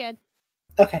 Oh, Yeah. good.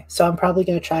 Okay, so I'm probably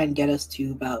going to try and get us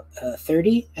to about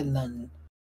 30, and then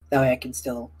that way I can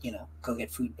still, go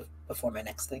get food before my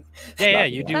next thing. Yeah,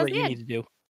 you do Sounds what you good. need to do.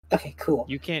 Okay, cool.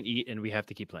 You can't eat, and we have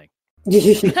to keep playing.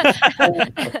 Just So-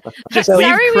 leave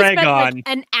Sorry, we Craig spent on. like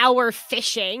an hour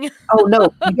fishing. Oh no,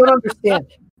 you don't understand.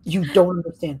 You don't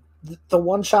understand. The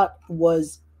one shot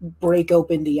was break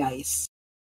open the ice.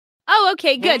 Oh,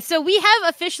 okay, good. So we have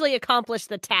officially accomplished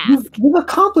the task. You've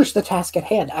accomplished the task at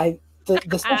hand.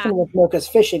 The session with Mocha's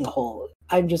fishing hole.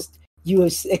 You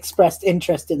expressed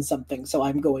interest in something, so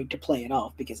I'm going to play it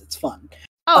off because it's fun.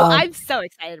 Oh, Um, I'm so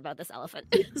excited about this elephant.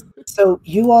 So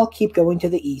you all keep going to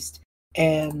the east,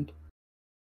 and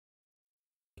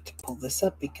to pull this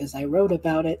up because I wrote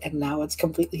about it, and now it's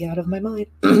completely out of my mind.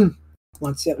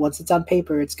 Once it's on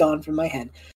paper, it's gone from my head.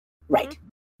 Right.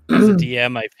 As a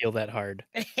DM, I feel that hard.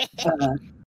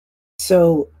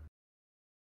 So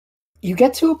you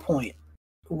get to a point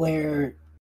where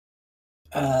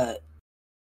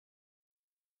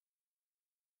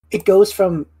it goes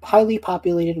from highly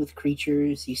populated with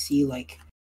creatures. You see like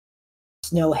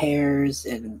snow hares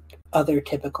and other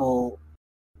typical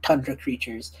tundra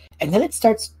creatures, and then it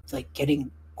starts like getting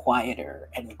quieter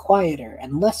and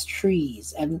less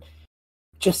trees, and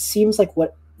just seems like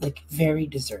very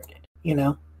deserted,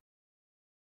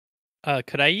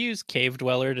 Could I use Cave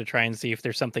Dweller to try and see if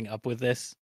there's something up with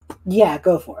this? Yeah,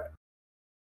 go for it.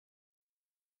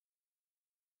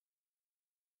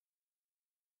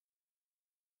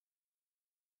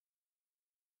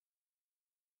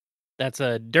 That's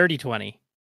a dirty 20.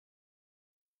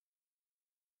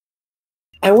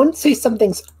 I wouldn't say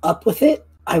something's up with it.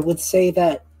 I would say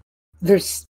that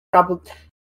there's probably,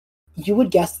 you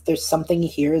would guess that there's something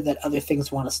here that other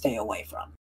things want to stay away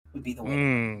from, would be the way.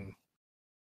 Mm.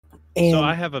 And So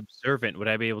I have observant. Would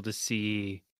I be able to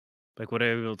see, like, would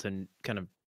I be able to kind of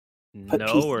Put know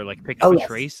pieces- or like pick Oh, up a yes.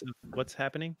 trace of what's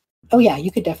happening? oh yeah, you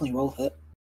could definitely roll with it.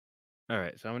 All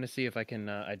right, so I'm going to see if I can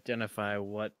identify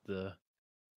what the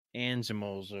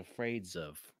animals are afraid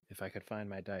of. If I could find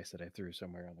my dice that I threw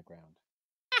somewhere on the ground.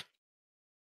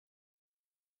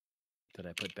 That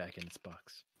I put back in its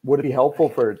box. Would it be helpful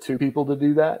for 2 people to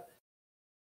do that?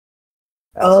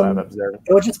 Outside of observant.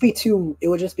 It would just be two. It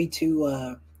would just be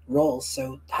two rolls,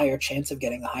 so higher chance of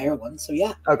getting a higher one. So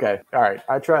yeah, Okay, all right.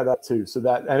 I try that too. So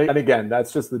that, and again,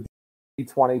 that's just the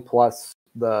D20 plus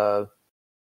the.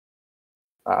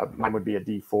 Mine would be a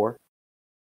D4.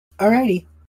 alrighty,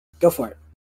 go for it.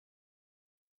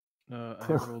 I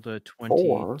rolled a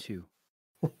 22.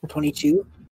 22.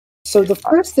 So the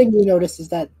first thing you notice is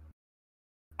that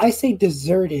I say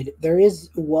deserted. There is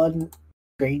one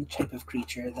strange type of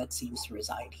creature that seems to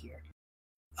reside here.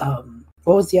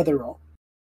 What was the other roll?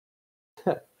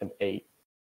 An 8.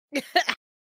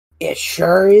 It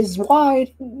sure is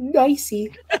wide,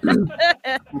 nicey.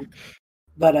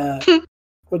 But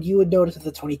what you would notice with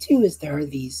the 22 is there are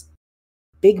these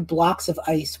big blocks of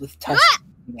ice with tusks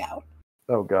coming out.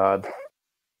 Oh God.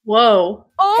 Whoa.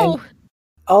 Oh,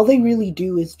 All they really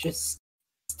do is just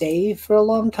stay for a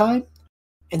long time,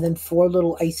 and then 4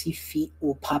 little icy feet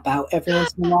will pop out every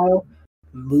once in a while,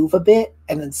 move a bit,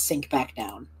 and then sink back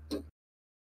down.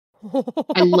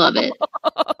 I love it.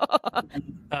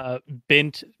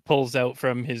 Bint pulls out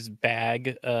from his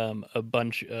bag a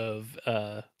bunch of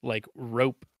like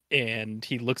rope, and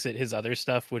he looks at his other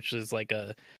stuff, which is like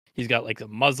he's got like a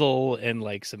muzzle and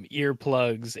like some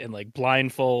earplugs and like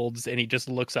blindfolds, and he just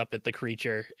looks up at the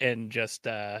creature and just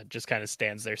kind of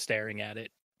stands there staring at it,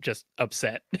 just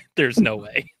upset. There's no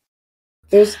way.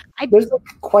 There's I- like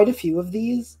quite a few of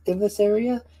these in this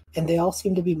area, and they all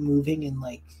seem to be moving in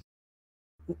like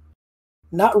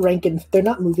not ranking. They're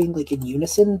not moving like in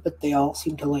unison, but they all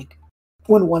seem to like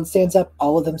when one stands up,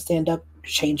 all of them stand up,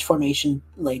 change formation,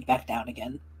 laid back down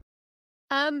again.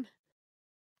 You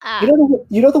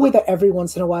know the way that every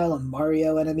once in a while a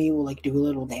Mario enemy will like do a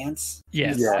little dance?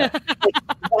 Yes. Yeah.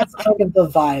 That's kind of the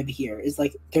vibe here. Is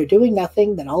like they're doing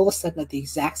nothing, then all of a sudden at the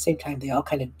exact same time they all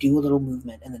kind of do a little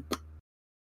movement and then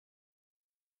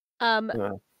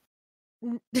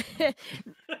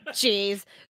Jeez.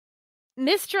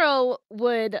 Mistral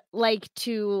would like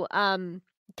to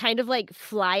kind of like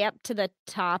fly up to the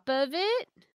top of it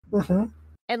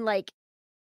and like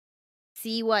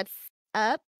see what's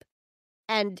up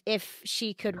and if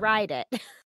she could ride it.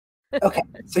 Okay,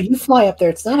 so you fly up there.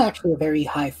 It's not actually a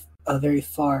very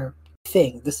far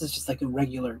thing. This is just like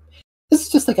this is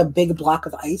just like a big block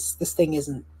of ice. This thing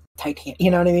isn't titanium.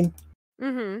 You know what I mean?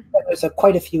 Mm-hmm. There's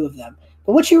quite a few of them.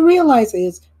 But what you realize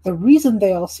is the reason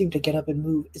they all seem to get up and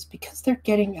move is because they're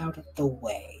getting out of the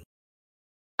way.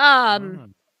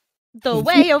 The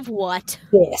way of what?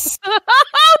 This.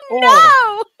 Oh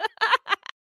no!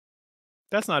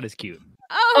 That's not as cute.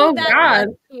 Oh, that's God.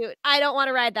 cute. I don't want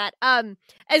to ride that.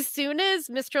 As soon as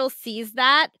Mistral sees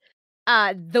that,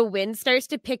 the wind starts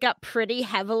to pick up pretty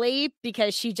heavily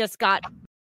because she just got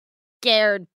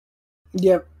scared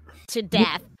Yep. to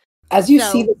death. As you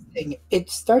see this thing, it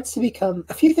starts to become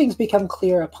a few things become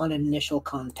clear upon initial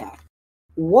contact.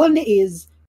 One is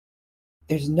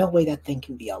there's no way that thing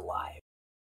can be alive.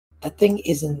 That thing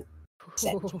isn't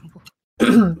sentient.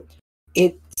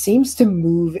 It seems to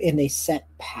move in a set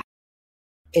path.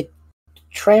 It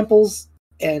tramples,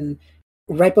 and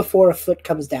right before a foot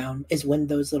comes down is when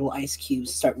those little ice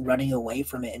cubes start running away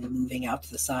from it and moving out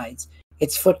to the sides.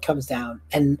 Its foot comes down,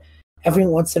 and every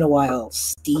once in a while,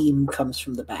 steam comes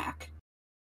from the back.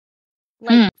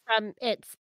 Like from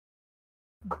its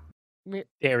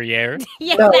Derriere.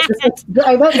 yeah. No,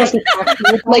 I meant like it's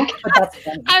actually Like- but that's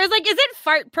funny. I was like, is it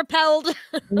fart propelled?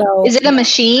 No, Is it a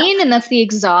machine and that's the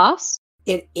exhaust?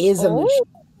 it is a machine.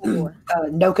 Oh.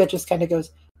 Noka just kind of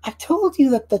goes, I told you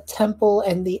that the temple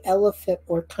and the elephant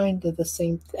were kind of the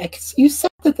same thing. You said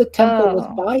that the temple was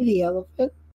Oh. by the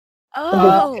elephant.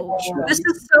 Oh. This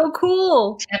is so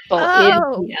cool. Temple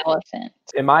Oh. is the elephant.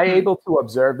 Am I able to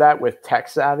observe that with tech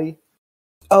savvy?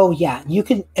 Oh, yeah, you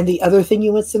can. And the other thing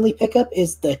you instantly pick up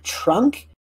is the trunk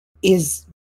is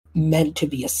meant to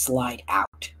be a slide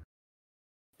out.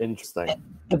 Interesting.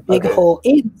 The big Okay. hole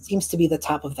in seems to be the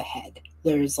top of the head.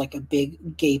 There's like a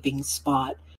big gaping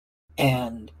spot,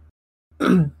 and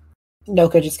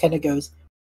Noka just kind of goes,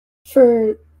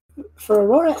 for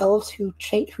Aurora elves who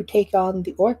take on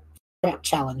the Orc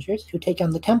challengers, who take on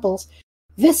the temples,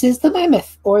 this is the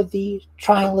Mammoth, or the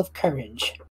Trial of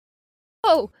Courage.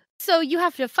 Oh, so you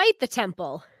have to fight the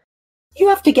temple. You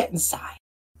have to get inside.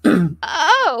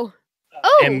 Oh.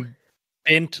 And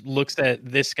Bint looks at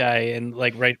this guy and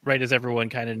like right as everyone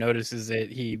kind of notices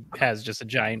it, he has just a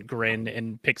giant grin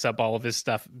and picks up all of his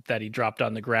stuff that he dropped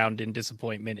on the ground in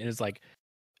disappointment and is like,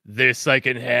 "This I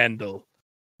can handle."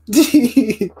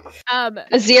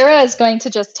 Azira is going to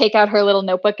just take out her little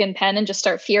notebook and pen and just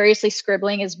start furiously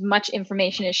scribbling as much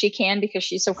information as she can because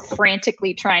she's so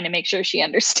frantically trying to make sure she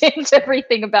understands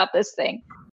everything about this thing.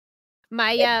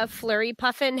 My flurry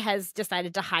puffin has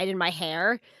decided to hide in my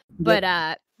hair, but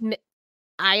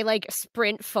I like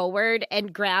sprint forward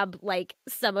and grab like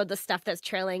some of the stuff that's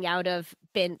trailing out of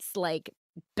Bint's like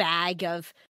bag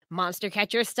of monster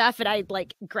catcher stuff, and I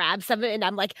like grab some of it and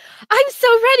I'm like, I'm so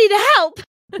ready to help.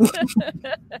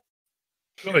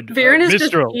 Good. Viren is just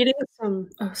Mistral. eating some.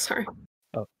 Oh, sorry.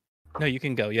 No, you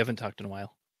can go. You haven't talked in a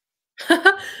while.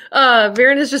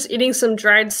 Viren is just eating some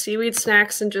dried seaweed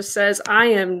snacks and just says, I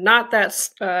am not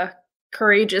that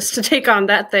courageous to take on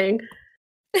that thing.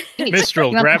 Mistral,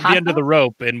 You want grab the hot end of the dog?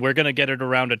 rope and we're going to get it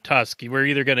around a tusk. We're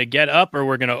either going to get up or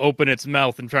we're going to open its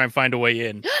mouth and try and find a way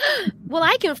in. Well,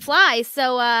 I can fly,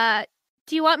 so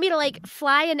do you want me to like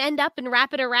fly and end up and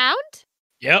wrap it around?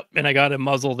 Yep, and I got a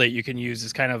muzzle that you can use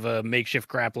as kind of a makeshift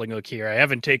grappling hook here. I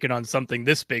haven't taken on something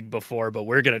this big before, but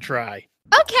we're going to try.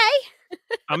 Okay.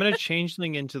 I'm gonna change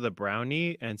thing into the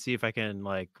brownie and see if I can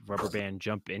like rubber band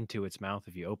jump into its mouth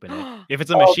if you open it. If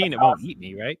it's a Oh, machine, it won't eat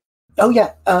me, right? Oh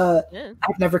yeah, Yeah.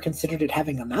 I've never considered it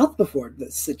having a mouth before in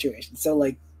this situation. So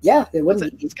like, yeah, it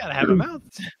wouldn't. It's gotta have a mouth.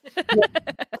 It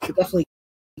definitely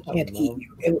can't A eat mouth.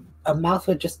 you. A mouth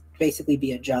would just basically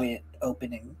be a giant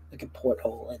opening, like a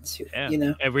porthole into. Yeah. You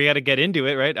know, And we got to get into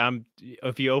it, right?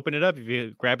 If you open it up, if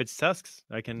you grab its tusks,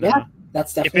 I can. Yeah.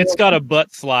 that's If definitely. it's got a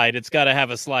butt slide, it's got to have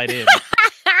a slide in.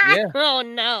 Yeah. Oh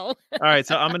no. All right,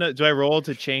 so I'm gonna. Do I roll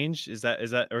to change? Is that,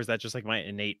 or is that just like my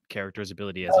innate character's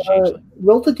ability as a changeling?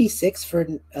 Roll the d6 for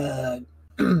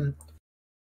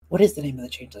What is the name of the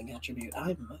changeling attribute?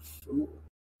 I'm a fool.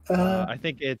 I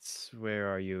think it's where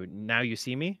are you? Now you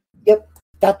see me? Yep.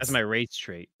 That's my race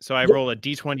trait. So I Yep. roll a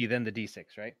d20, then the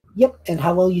d6, right? Yep, and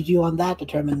how well you do on that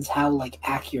determines how like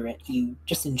accurate you,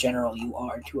 just in general, you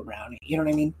are to a brownie. You know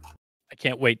what I mean? I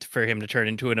can't wait for him to turn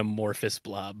into an amorphous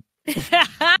blob.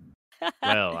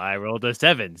 Well, I rolled a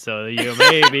 7, so you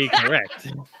may be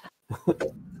correct.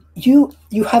 You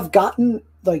have gotten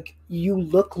like you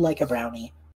look like a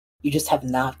brownie. You just have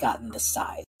not gotten the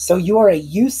size. So you are a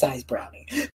U-size brownie.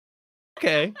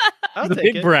 Okay, I'll The take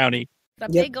big it. brownie. The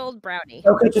Yep. big old brownie.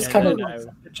 Okay, just And kind of then goes.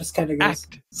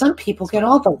 Act. Some people get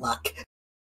all the luck.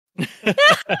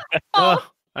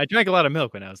 Well, I drank a lot of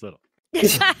milk when I was little.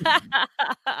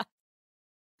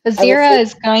 Azira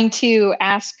is going to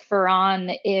ask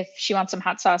Veron if she wants some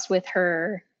hot sauce with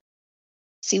her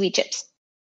seaweed chips.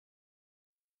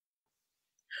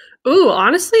 Ooh,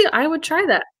 honestly, I would try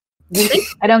that.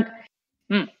 I don't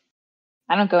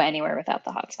go anywhere without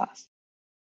the hot sauce.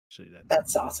 Actually,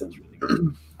 That's awesome.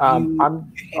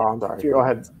 I'm You- oh, I'm sorry. Go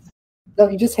ahead. No,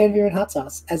 you just hand Viren hot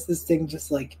sauce as this thing just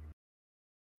like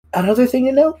another thing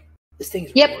to know. This thing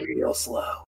is Yep. real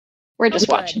slow. We're just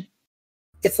Good. watching.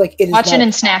 It's like it is Watching not-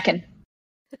 and snacking.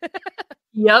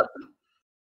 Yep.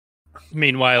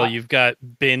 Meanwhile, you've got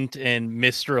Bint and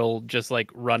Mistral just like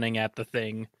running at the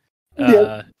thing.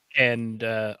 Yep. And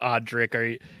Audric, are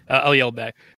you, I'll yell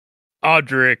back.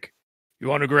 Audric, you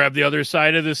want to grab the other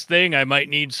side of this thing? I might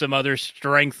need some other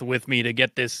strength with me to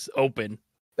get this open.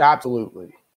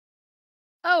 Absolutely.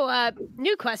 Oh,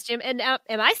 new question. And am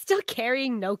I still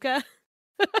carrying Noka?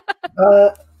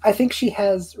 I think she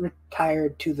has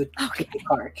retired to the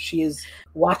cart. She is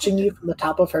watching you from the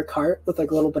top of her cart with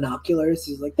like little binoculars.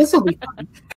 She's like, "This will be fun."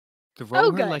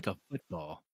 Throw her good. like a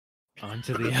football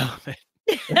onto the elephant.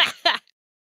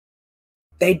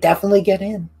 They definitely get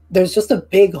in. There's just a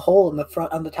big hole in the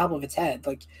front on the top of its head.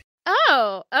 Like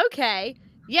Oh, okay.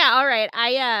 Yeah, all right.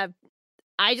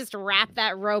 I just wrap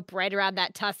that rope right around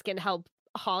that tusk and help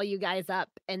haul you guys up,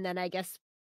 and then I guess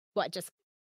just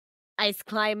ice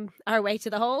climb our way to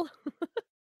the hole.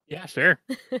 Yeah, sure.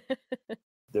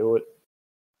 Do it.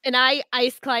 And I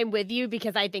ice climb with you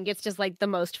because I think it's just like the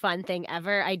most fun thing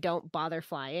ever. I don't bother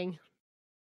flying.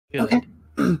 Good. Okay.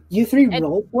 You three And-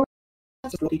 roll for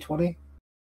it. Roll d20.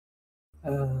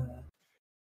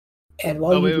 And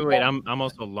while Oh, you wait, do wait, wait. that- I'm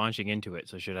also launching into it,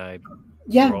 so should I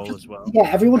yeah, roll just- as well? yeah.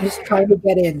 Everyone who's trying to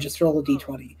get in, just roll a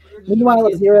d20. Meanwhile,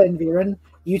 Azira and Viren,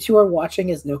 you two are watching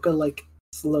as Noka like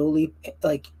slowly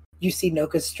like you see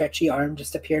Noka's stretchy arm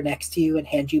just appear next to you and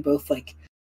hand you both like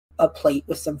a plate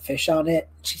with some fish on it.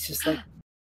 She's just like,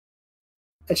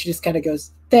 and she just kind of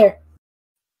goes, "There.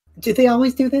 Do they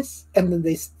always do this?" And then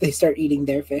they start eating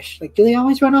their fish. Like, do they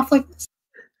always run off like this?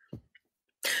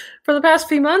 For the past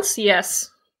few months, yes.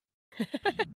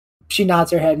 She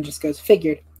nods her head and just goes,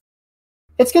 "Figured.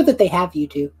 It's good that they have you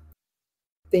two.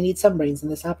 They need some brains in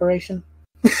this operation."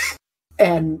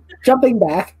 And jumping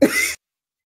back,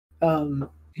 what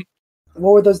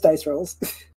were those dice rolls?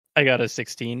 I got a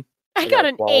 16. I got got a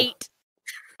an 12. 8.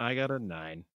 I got a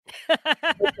 9.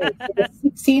 Okay, so the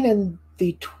 16 and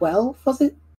the 12, was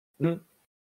it? Mhm.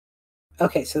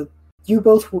 Okay, so you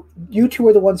two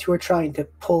were the ones who were trying to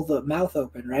pull the mouth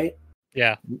open, right?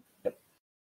 Yeah.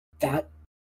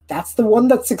 That's the one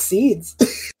that succeeds.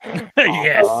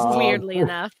 Yes. Weirdly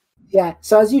enough. Yeah,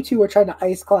 so as you two were trying to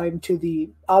ice climb to the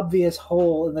obvious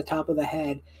hole in the top of the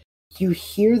head, you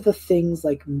hear the things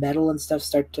like metal and stuff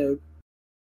start to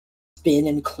spin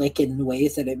and click in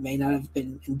ways that it may not have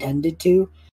been intended to,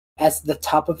 as the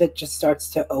top of it just starts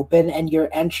to open and your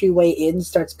entryway in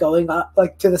starts going up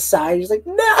like to the side. You're just like,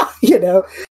 no, you know?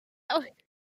 Oh.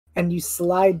 And you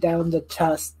slide down the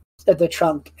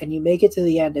trunk and you make it to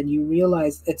the end and you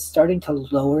realize it's starting to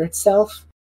lower itself.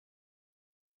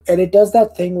 And it does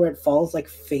that thing where it falls like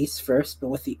face first, but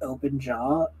with the open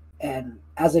jaw. And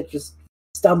as it just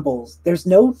stumbles, there's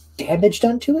no damage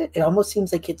done to it. It almost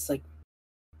seems like it's like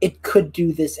it could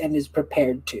do this and is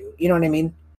prepared to. You know what I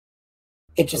mean?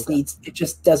 It just Okay. it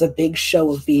just does a big show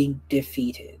of being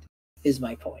defeated, is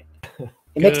my point.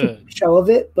 It makes a Good. big show of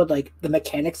it, but like the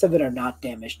mechanics of it are not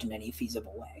damaged in any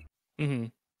feasible way. hmm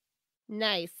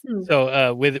Nice.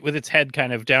 So with its head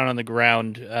kind of down on the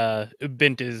ground,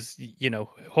 Bint is,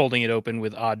 holding it open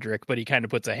with Audric, but he kind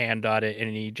of puts a hand on it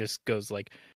and he just goes like,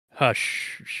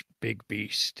 "Hush, big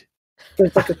beast."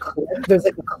 There's like there's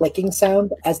like a clicking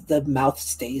sound as the mouth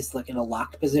stays like in a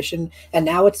locked position, and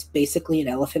now it's basically an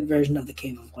elephant version of the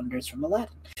Cave of Wonders from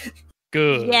Aladdin.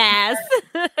 Good. Yes.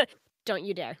 Don't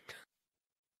you dare.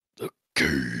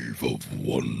 Cave of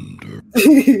Wonder.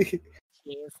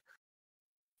 Jeez.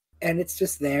 And it's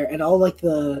just there, and all like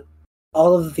the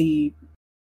all of the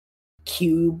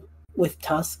cube with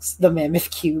tusks, the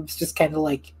mammoth cubes, just kind of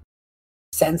like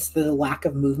sense the lack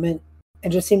of movement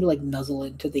and just seem to like nuzzle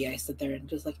into the ice that they're in,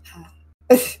 just like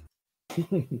This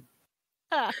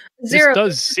Zero.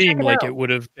 does check seem it like out. it would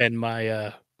have been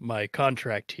my my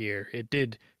contract here. It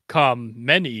did calm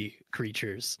many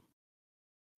creatures.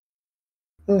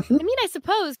 Mhm. I mean, I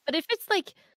suppose, but if it's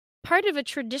like part of a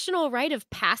traditional rite of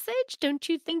passage, don't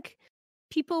you think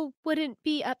people wouldn't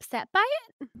be upset by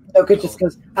it? Noka just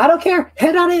goes, I don't care,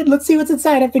 head on in, let's see what's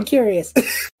inside, I've been curious.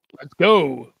 Let's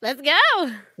go. Let's go.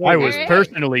 I was Alright.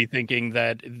 personally thinking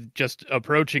that just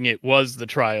approaching it was the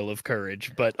trial of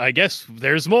courage, but I guess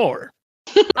there's more.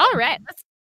 All right.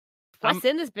 What's I'm-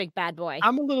 in this big bad boy?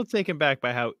 I'm a little taken back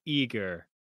by how eager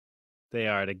they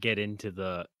are to get into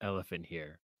the elephant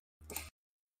here.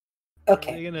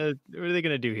 Okay, What are they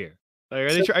gonna do here?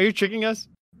 Like, are you tricking us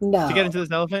no. to get into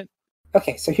this elephant?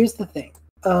 Okay, so here's the thing.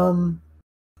 I'm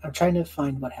trying to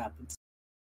find what happens.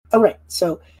 Oh, right.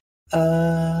 So,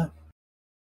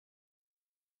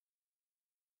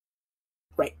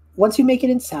 right. Once you make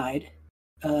it inside,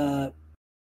 honestly,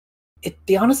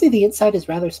 the inside is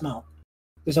rather small.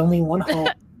 There's only one hole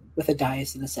with a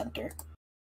dais in the center.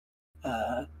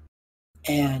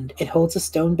 And it holds a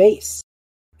stone base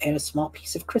and a small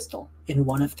piece of crystal in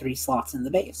one of 3 slots in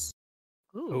the base.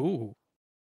 Ooh. Ooh.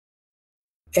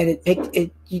 And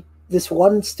this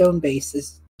one stone base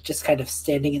is just kind of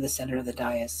standing in the center of the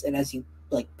dais, and as you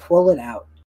like pull it out,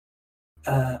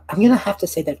 I'm gonna have to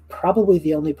say that probably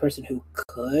the only person who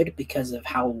could, because of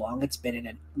how long it's been in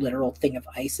a literal thing of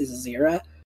ice, is Azira.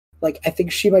 Like, I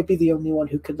think she might be the only one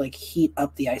who could like heat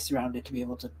up the ice around it to be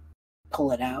able to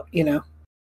pull it out, you know?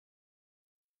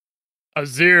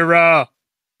 Azira!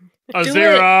 it.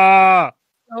 Azira!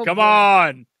 Oh, Come boy.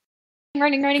 on!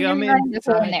 Running. Come Let's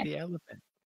go in inside there. the elephant.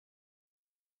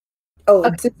 Oh,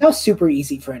 it's now super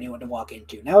easy for anyone to walk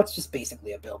into. Now it's just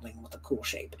basically a building with a cool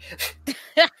shape.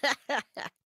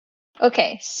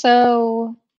 Okay,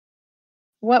 so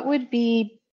what would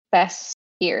be best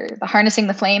here? The harnessing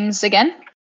the flames again?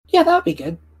 Yeah, that would be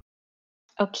good.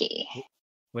 Okay.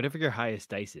 Whatever your highest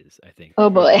dice is, I think. Oh,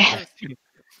 boy.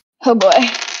 Oh boy.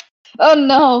 Oh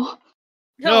no.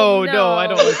 No, I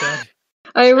don't like that.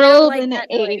 I rolled like an that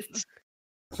noise. 8.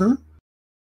 Hmm?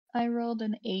 I rolled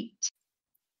an 8.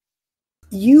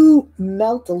 You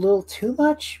melt a little too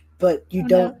much, but you Oh,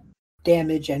 don't no.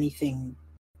 damage anything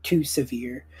too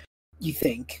severe. You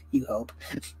think, you hope.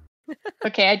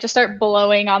 Okay, I just start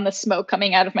blowing on the smoke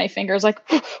coming out of my fingers like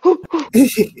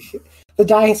The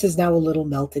dais is now a little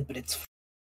melted, but it's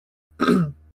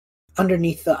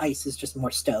underneath the ice is just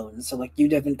more stone, so like you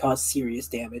haven't caused serious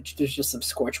damage. There's just some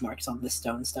scorch marks on the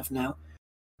stone stuff now.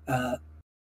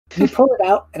 You pull it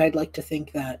out, and I'd like to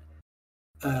think that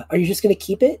are you just gonna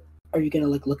keep it? Are you gonna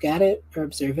like look at it or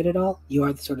observe it at all? You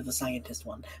are sort of the scientist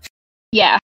one.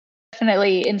 Yeah.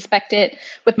 Definitely inspect it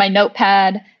with my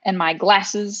notepad and my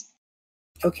glasses.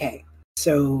 Okay,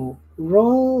 so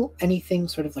roll anything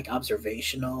sort of like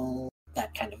observational,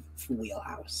 that kind of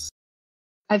wheelhouse.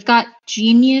 I've got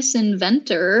genius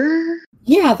inventor.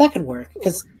 Yeah, that could work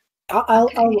because I'll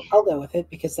Okay. I'll go with it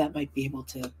because that might be able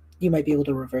to you might be able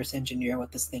to reverse engineer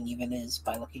what this thing even is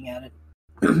by looking at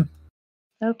it.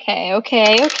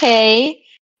 Okay.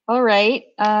 All right.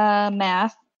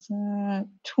 Math.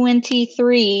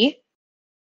 23.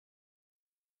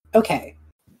 Okay,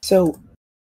 so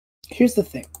here's the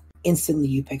thing. Instantly,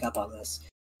 you pick up on this.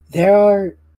 There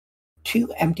are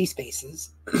 2 empty spaces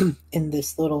in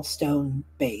this little stone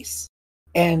base,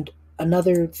 and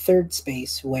another third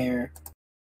space where,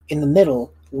 in the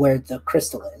middle, where the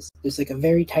crystal is. There's like a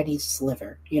very tiny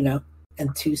sliver, you know,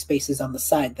 and 2 spaces on the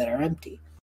side that are empty.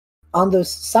 On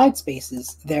those side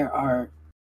spaces, there are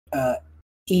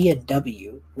E and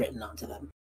W written onto them,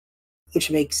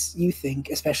 which makes you think,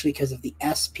 especially because of the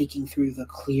S peeking through the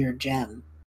clear gem,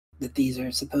 that these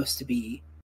are supposed to be,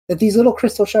 that these little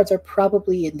crystal shards are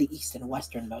probably in the east and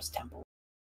westernmost temple.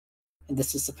 And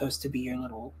this is supposed to be your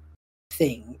little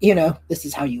thing, you know? This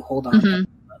is how you hold on to them.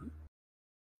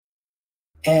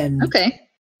 And Okay.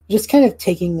 just kind of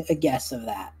taking a guess of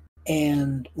that.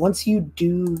 And once you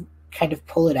do kind of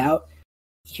pull it out,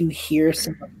 you hear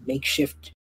some like,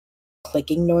 makeshift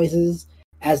clicking noises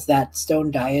as that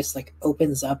stone dais like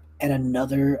opens up, and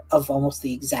another of almost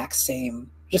the exact same,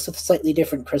 just with slightly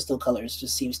different crystal colors,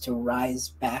 just seems to rise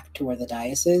back to where the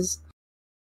dais is.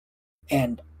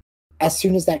 And as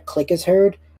soon as that click is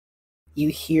heard, you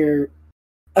hear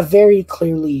a very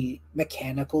clearly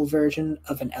mechanical version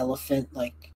of an elephant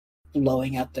like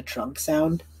blowing out the trunk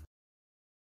sound.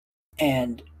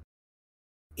 And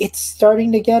it's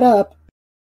starting to get up.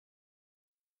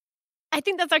 And I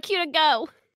think that's our cue to go.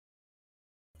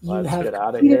 You Let's have get out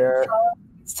of completed here. the trial.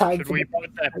 It's time Should for we the- put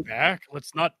that back?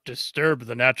 Let's not disturb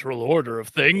the natural order of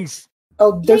things.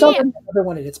 Oh, there's Yeah. already another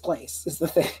one in its place. Is the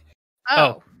thing.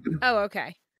 Oh. Oh,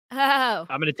 okay. Oh.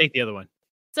 I'm gonna take the other one.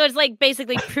 So it's like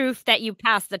basically proof that you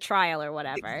passed the trial or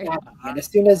whatever. Exactly. And as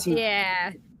soon as you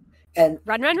Yeah. and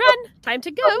Run. Time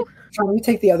to go. Sean, you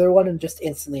take the other one, and just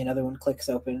instantly another one clicks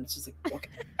open. It's just like, okay.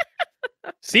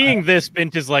 Seeing this,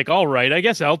 Bint is like, all right, I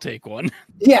guess I'll take one.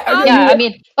 Yeah, Oh, Yeah, I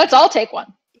mean, let's all take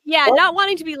one. Yeah, What? not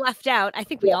wanting to be left out. I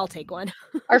think we Yeah. all take one.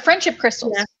 Our friendship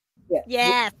crystals. Yeah.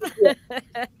 Yes.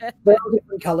 they're all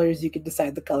different colors. You can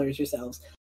decide the colors yourselves.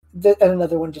 And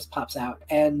another one just pops out,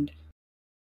 and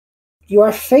you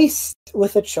are faced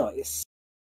with a choice.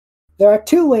 There are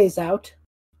two ways out.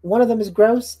 One of them is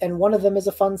gross, and one of them is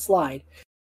a fun slide.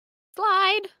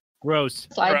 Slide. Gross.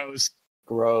 Slide. Gross.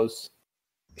 Gross.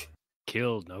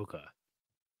 Killed Noka.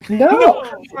 No,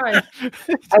 Fine.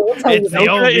 I will tell you. It's the That,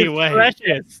 only is way.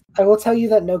 precious. I will tell you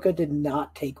that Noka did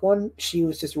not take one. She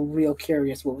was just real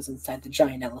curious what was inside the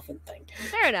giant elephant thing.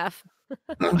 Fair enough.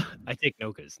 I take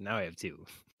Nokas. Now I have two.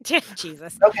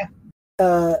 Jesus.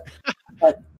 But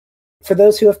for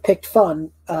those who have picked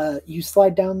fun, you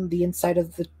slide down the inside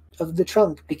of the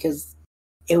trunk because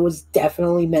it was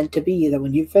definitely meant to be that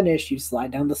when you finish, you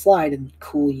slide down the slide and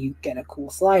you get a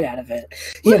cool slide out of it.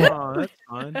 You know? Oh, that's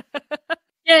fun.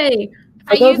 Yay.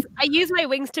 For those- I use my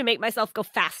wings to make myself go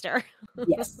faster.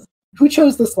 Yes. Who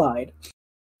chose the slide?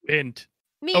 Bint.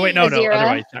 Me. Oh wait, no, Azira.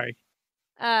 otherwise,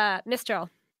 sorry. Mistral.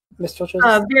 Mistral chose the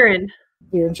slide? Viren.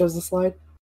 Viren chose the slide?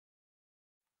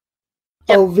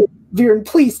 Yep. Oh, Viren,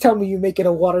 please tell me you make it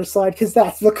a water slide because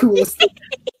that's the coolest thing.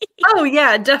 Oh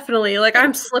yeah, definitely. Like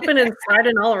I'm slipping and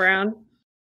sliding all around.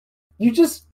 You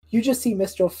just see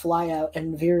Mistral fly out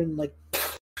and Viren like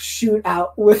shoot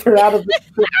out with her out of the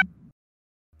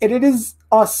and it is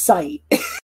a sight.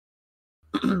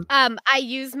 I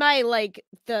use my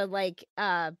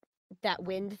that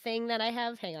wind thing that I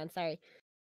have. Hang on, sorry.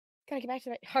 Gotta get back to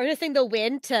that. Harnessing the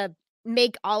wind to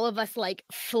make all of us like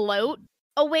float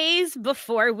a ways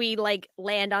before we like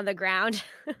land on the ground.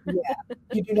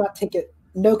 You do not take it.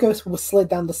 Nokos will slid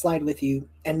down the slide with you,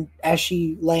 and as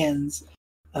she lands,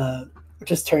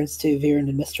 just turns to Viren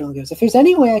and Mistral and goes, "If there's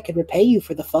any way I could repay you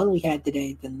for the fun we had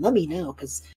today, then let me know,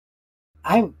 because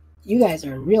you guys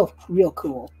are real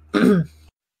cool."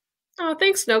 Oh,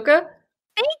 thanks, Noka.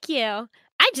 Thank you.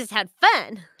 I just had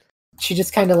fun. She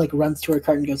just kind of like runs to her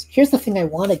cart and goes, "Here's the thing I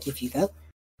want to give you,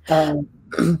 though."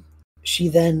 She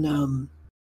then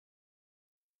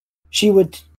she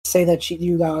would say that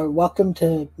you are welcome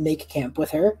to make camp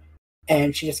with her,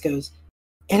 and she just goes,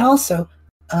 "And also,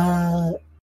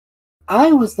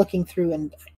 I was looking through,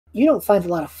 and you don't find a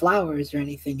lot of flowers or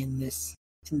anything in this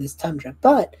tundra,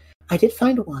 but I did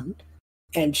find one."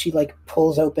 And she like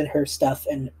pulls open her stuff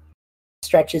and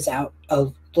stretches out a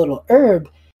little herb,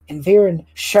 and Viren,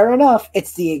 sure enough,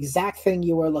 it's the exact thing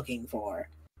you were looking for.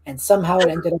 And somehow it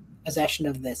ended up in possession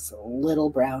of this little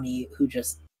brownie who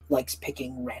just likes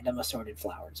picking random assorted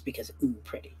flowers because ooh,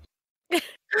 pretty.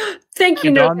 Thank you,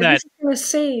 And on Noka. that- This is gonna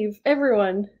save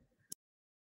everyone.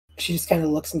 She just kind of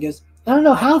looks and goes, "I don't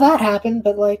know how that happened,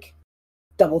 but like,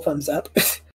 double thumbs up."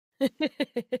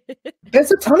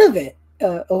 There's a ton of it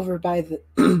over by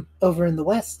the over in the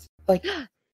west, like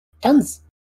tons.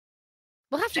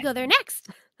 We'll have to go there next.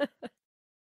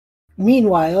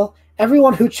 Meanwhile,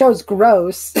 everyone who chose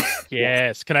gross.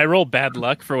 Yes. Can I roll bad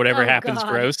luck for whatever Oh, happens God.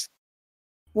 gross?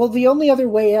 Well, the only other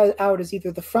way out is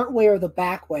either the front way or the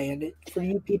back way, and for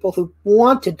you people who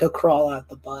wanted to crawl out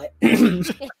the butt,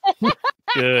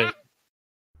 Good.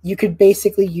 you could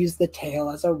basically use the tail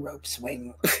as a rope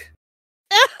swing.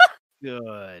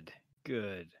 Good.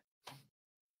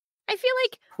 I feel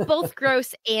like both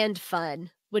gross and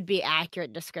fun would be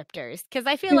accurate descriptors because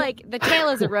I feel like the tail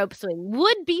as a rope swing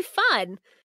would be fun.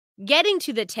 Getting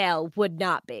to the tail would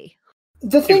not be.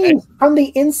 The thing is, from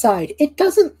the inside, it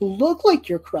doesn't look like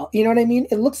you're crawling. You know what I mean?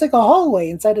 It looks like a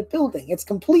hallway inside a building. It's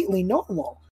completely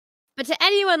normal. But to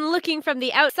anyone looking from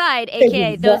the outside,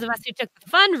 aka Exact- those of us who took the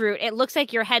fun route, it looks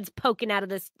like your head's poking out of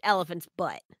this elephant's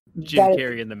butt. Jim That-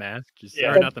 Carrey in the mask.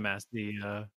 Yeah. Or not the mask.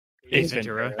 The Ace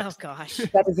Ventura. Oh gosh.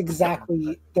 That is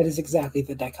exactly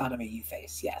the dichotomy you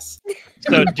face. Yes.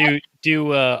 So do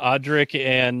Audric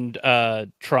and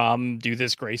Trom do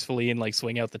this gracefully and like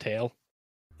swing out the tail?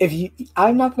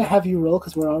 I'm not going to have you roll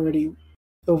because we're already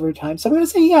over time. So I'm going to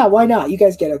say, yeah, why not? You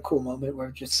guys get a cool moment where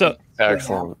just So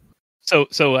Excellent.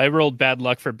 So I rolled bad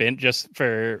luck for Bint just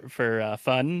for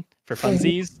fun, for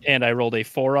funsies, and I rolled a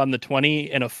 4 on the 20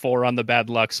 and a 4 on the bad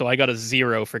luck. So I got a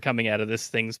 0 for coming out of this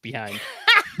thing's behind.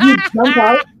 You jump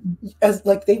out as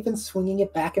like they've been swinging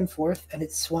it back and forth, and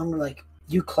it's swung like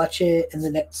you clutch it, and the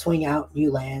next swing out, and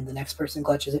you land. The next person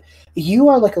clutches it. You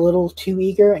are like a little too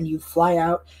eager, and you fly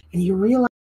out, and you realize.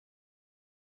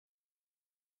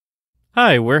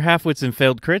 Hi, we're Halfwits and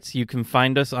Failed Crits. You can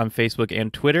find us on Facebook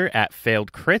and Twitter at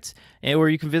Failed Crits, or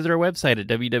you can visit our website at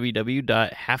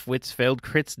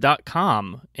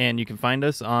www.halfwitsfailedcrits.com, and you can find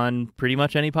us on pretty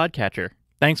much any podcatcher.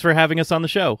 Thanks for having us on the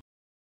show.